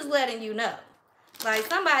I'm just letting you know. Like,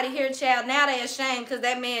 somebody here, child, now they ashamed because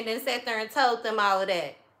that man didn't sit there and told them all of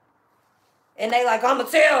that. And they like, I'ma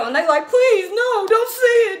tell. And they like, please, no, don't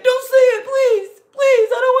say it. Don't say it, please. Please,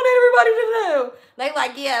 I don't want everybody to know. They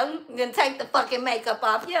like, yeah, then take the fucking makeup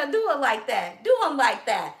off. Yeah, do it like that. Do them like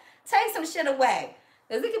that. Take some shit away.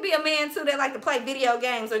 Because it could be a man, too, that like to play video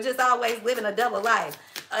games or just always living a double life.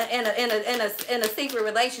 In a secret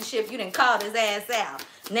relationship, you done called his ass out.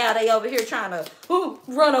 Now they over here trying to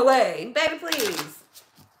run away. Baby, please.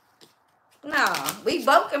 No, we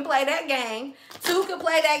both can play that game. 2 can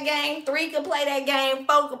play that game. 3 can play that game.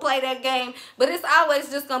 4 can play that game. But it's always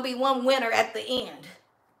just going to be one winner at the end.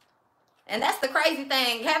 And that's the crazy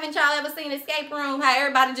thing. Haven't y'all ever seen Escape Room? How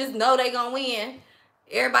everybody just know they going to win.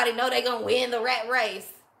 Everybody know they going to win the rat race.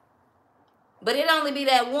 But it only be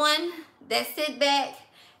that one that sit back,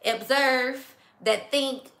 observe, that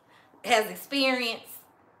think, has experience,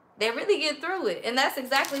 that really get through it. And that's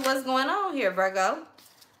exactly what's going on here, Virgo.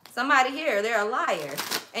 Somebody here, they're a liar.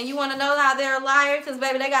 And you want to know how they're a liar? Because,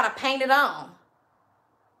 baby, they got to paint it on.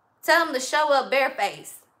 Tell them to show up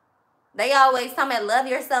barefaced. They always tell me, love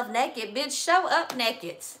yourself naked. Bitch, show up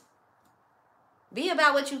naked. Be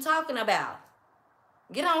about what you talking about.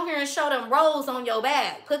 Get on here and show them rolls on your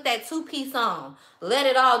back. Put that 2-piece on. Let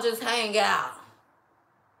it all just hang out.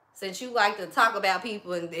 Since you like to talk about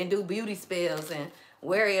people and do beauty spells and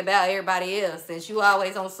worry about everybody else. Since you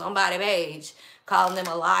always on somebody's page, calling them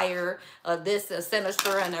a liar, or this, a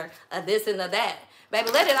sinister, and a this and a that.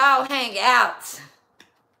 Baby, let it all hang out.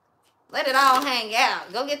 Let it all hang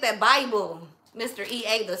out. Go get that Bible, Mr.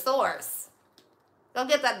 E.A. the Source. Go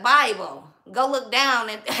get that Bible. Go look down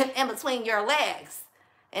in between your legs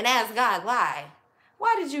and ask God, why?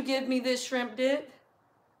 Why did you give me this shrimp dip?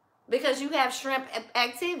 Because you have shrimp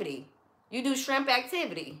activity. You do shrimp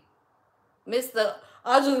activity. Mr.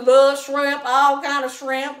 I just love shrimp, all kind of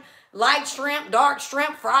shrimp. Light shrimp, dark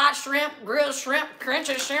shrimp, fried shrimp, grilled shrimp,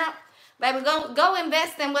 crunchy shrimp. Baby, go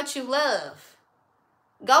invest in what you love.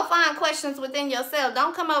 Go find questions within yourself.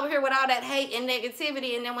 Don't come over here with all that hate and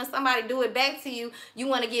negativity, and then when somebody do it back to you, you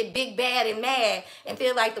want to get big, bad, and mad and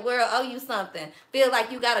feel like the world owe you something. Feel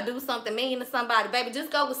like you got to do something mean to somebody. Baby,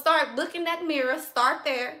 just go start looking in that mirror. Start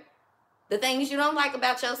there. The things you don't like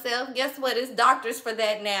about yourself, guess what? It's doctors for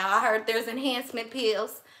that now. I heard there's enhancement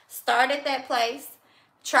pills. Start at that place.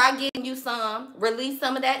 Try getting you some. Release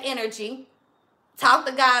some of that energy. Talk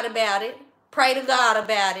to God about it. Pray to God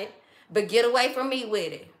about it. But get away from me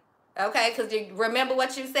with it. Okay? Because remember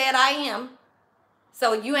what you said, I am.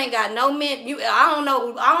 So you ain't got no I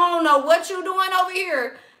don't know what you doing over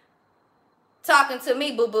here talking to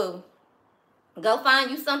me, boo-boo. Go find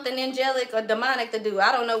you something angelic or demonic to do.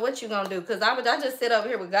 I don't know what you gonna do, because I just sit over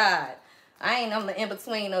here with God. I ain't on the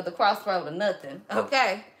in-between or the crossroad or nothing,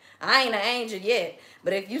 okay? I ain't an angel yet.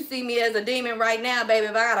 But if you see me as a demon right now, baby,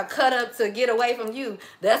 if I gotta cut up to get away from you,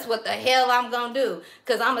 that's what the hell I'm gonna do.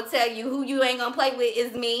 Because I'm gonna tell you, who you ain't gonna play with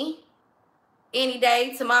is me. Any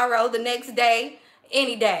day, tomorrow, the next day,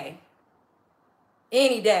 any day.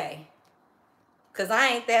 Any day. Because I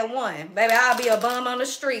ain't that one. Baby, I'll be a bum on the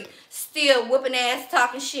street, still whooping ass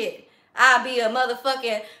talking shit. I'll be a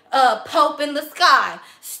motherfucking pope in the sky,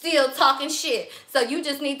 still talking shit. So you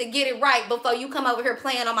just need to get it right before you come over here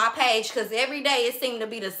playing on my page, because every day it seems to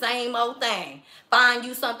be the same old thing. Find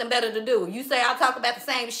you something better to do. You say I talk about the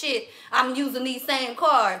same shit, I'm using these same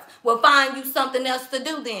cards. Well, find you something else to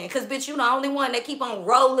do then, because bitch, you the only one that keep on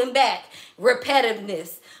rolling back.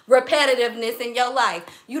 Repetitiveness in your life.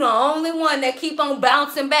 You the only one that keep on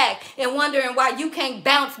bouncing back and wondering why you can't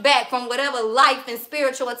bounce back from whatever life and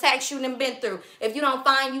spiritual attacks you done been through. If you don't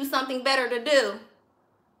find you something better to do,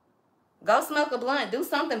 go smoke a blunt. Do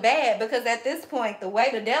something bad, because at this point, the way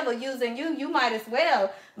the devil using you, you might as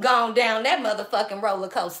well go down that motherfucking roller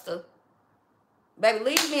coaster. Baby,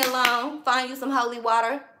 leave me alone. Find you some holy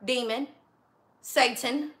water, demon,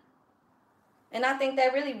 Satan. And I think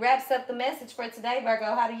that really wraps up the message for today,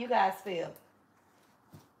 Virgo. How do you guys feel?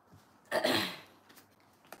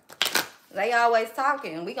 They always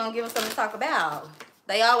talking. We gonna give them something to talk about.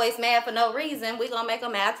 They always mad for no reason. We gonna make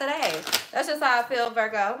them mad today. That's just how I feel,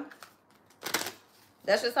 Virgo.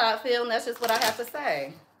 That's just how I feel, and that's just what I have to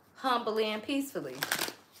say. Humbly and peacefully.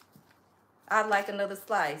 I'd like another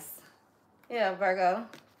slice. Yeah, Virgo.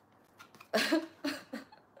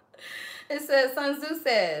 It says, Sun Tzu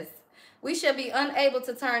says, we should be unable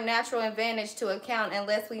to turn natural advantage to account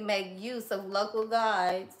unless we make use of local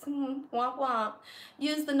guides. Womp womp.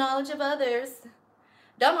 Use the knowledge of others.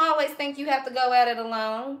 Don't always think you have to go at it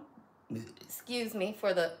alone. Excuse me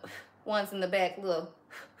for the ones in the back. Look.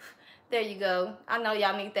 There you go. I know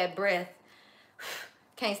y'all need that breath.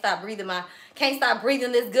 Can't stop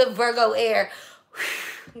breathing this good Virgo air.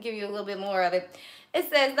 Give you a little bit more of it.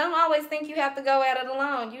 It says, don't always think you have to go at it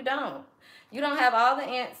alone. You don't. You don't have all the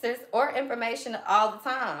answers or information all the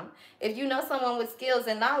time. If you know someone with skills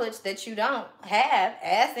and knowledge that you don't have,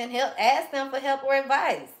 ask them for help or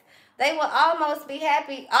advice. They will always be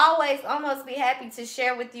happy to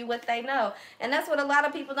share with you what they know. And that's what a lot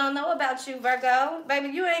of people don't know about you, Virgo. Baby,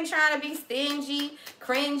 you ain't trying to be stingy,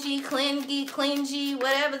 cringy, clingy,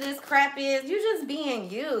 whatever this crap is. You just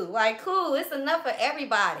being you. Like, cool, it's enough for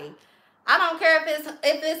everybody. I don't care if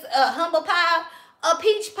it's a humble pie, a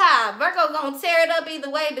peach pie. Virgo gonna tear it up either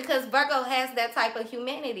way, because Virgo has that type of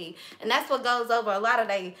humanity. And that's what goes over a lot of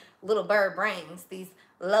they little bird brains. These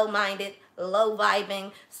low-minded,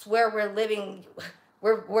 low-vibing, swear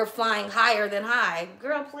we're flying higher than high.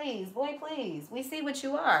 Girl, please, boy, please. We see what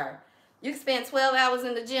you are. You spend 12 hours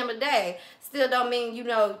in the gym a day. Still don't mean you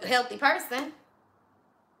know a healthy person.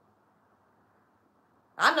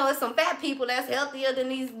 I know it's some fat people that's healthier than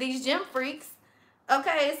these gym freaks.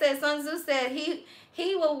 Okay, it says Sun Tzu said he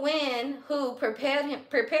will win who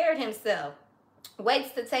prepared himself,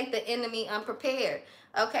 waits to take the enemy unprepared.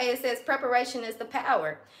 Okay, it says preparation is the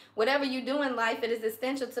power. Whatever you do in life, it is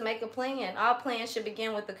essential to make a plan. All plans should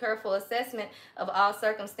begin with a careful assessment of all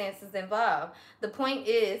circumstances involved. The point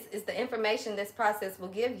is the information this process will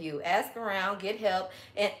give you. Ask around, get help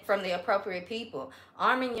from the appropriate people.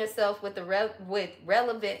 Arming yourself with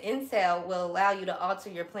relevant intel will allow you to alter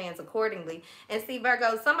your plans accordingly. And see,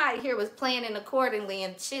 Virgo, somebody here was planning accordingly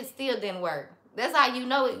and shit still didn't work. That's how you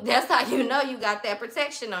know it. That's how you know you got that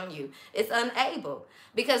protection on you. It's unable.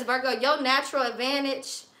 Because Virgo, your natural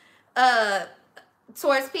advantage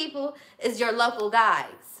towards people is your local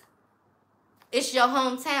guides. It's your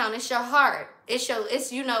hometown. It's your heart.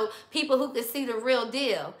 It's you know, people who can see the real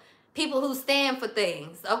deal. People who stand for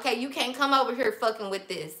things. Okay, you can't come over here fucking with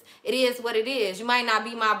this. It is what it is. You might not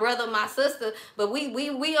be my brother, my sister, but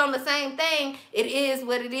we on the same thing. It is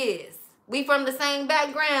what it is. We from the same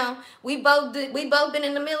background. We both been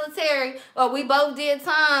in the military, or we both did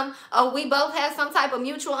time, or we both have some type of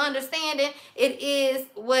mutual understanding. It is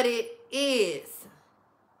what it is.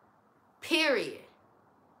 Period.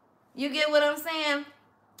 You get what I'm saying?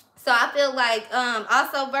 So I feel like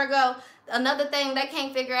also Virgo, another thing they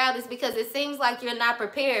can't figure out is because it seems like you're not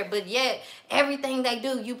prepared, but yet everything they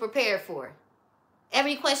do you prepare for.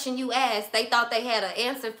 Every question you asked, they thought they had an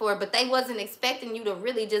answer for, but they wasn't expecting you to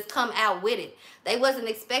really just come out with it. They wasn't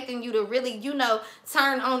expecting you to really, you know,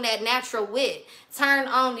 turn on that natural wit,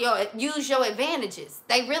 use your advantages.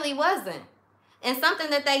 They really wasn't. And something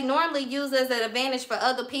that they normally use as an advantage for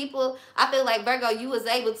other people, I feel like, Virgo, you was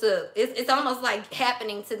able to, it's almost like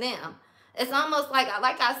happening to them. It's almost like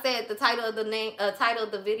I said, the title of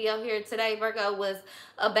the video here today, Virgo, was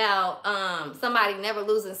about somebody never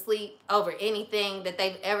losing sleep over anything that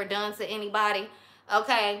they've ever done to anybody,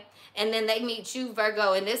 okay? And then they meet you,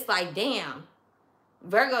 Virgo, and it's like, damn,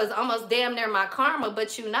 Virgo is almost damn near my karma,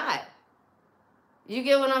 but you not. You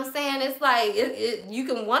get what I'm saying? It's like, you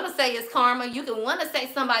can want to say it's karma. You can want to say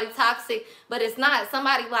somebody toxic, but it's not.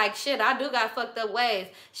 Somebody like, shit, I do got fucked up ways.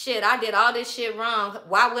 Shit, I did all this shit wrong.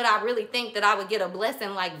 Why would I really think that I would get a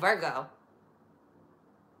blessing like Virgo?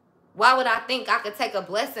 Why would I think I could take a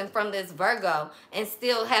blessing from this Virgo and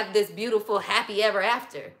still have this beautiful, happy ever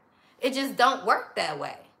after? It just don't work that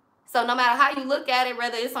way. So no matter how you look at it,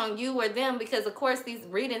 whether it's on you or them, because of course these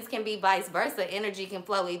readings can be vice versa. Energy can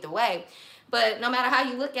flow either way. But no matter how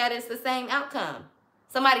you look at it, it's the same outcome.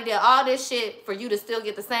 Somebody did all this shit for you to still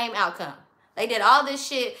get the same outcome. They did all this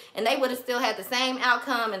shit and they would have still had the same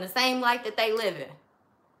outcome and the same life that they live in.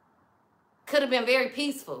 Could have been very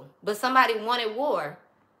peaceful, but somebody wanted war.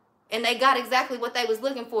 And they got exactly what they was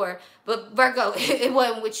looking for. But Virgo, it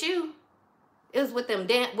wasn't with you. It was with them,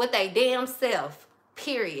 with their damn self,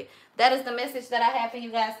 period. That is the message that I have for you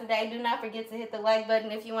guys today. Do not forget to hit the like button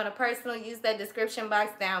if you want to personally use that description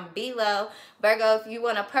box down below. Virgo, if you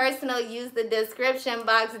want to personally use the description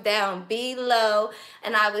box down below.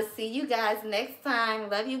 And I will see you guys next time.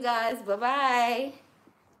 Love you guys. Bye-bye.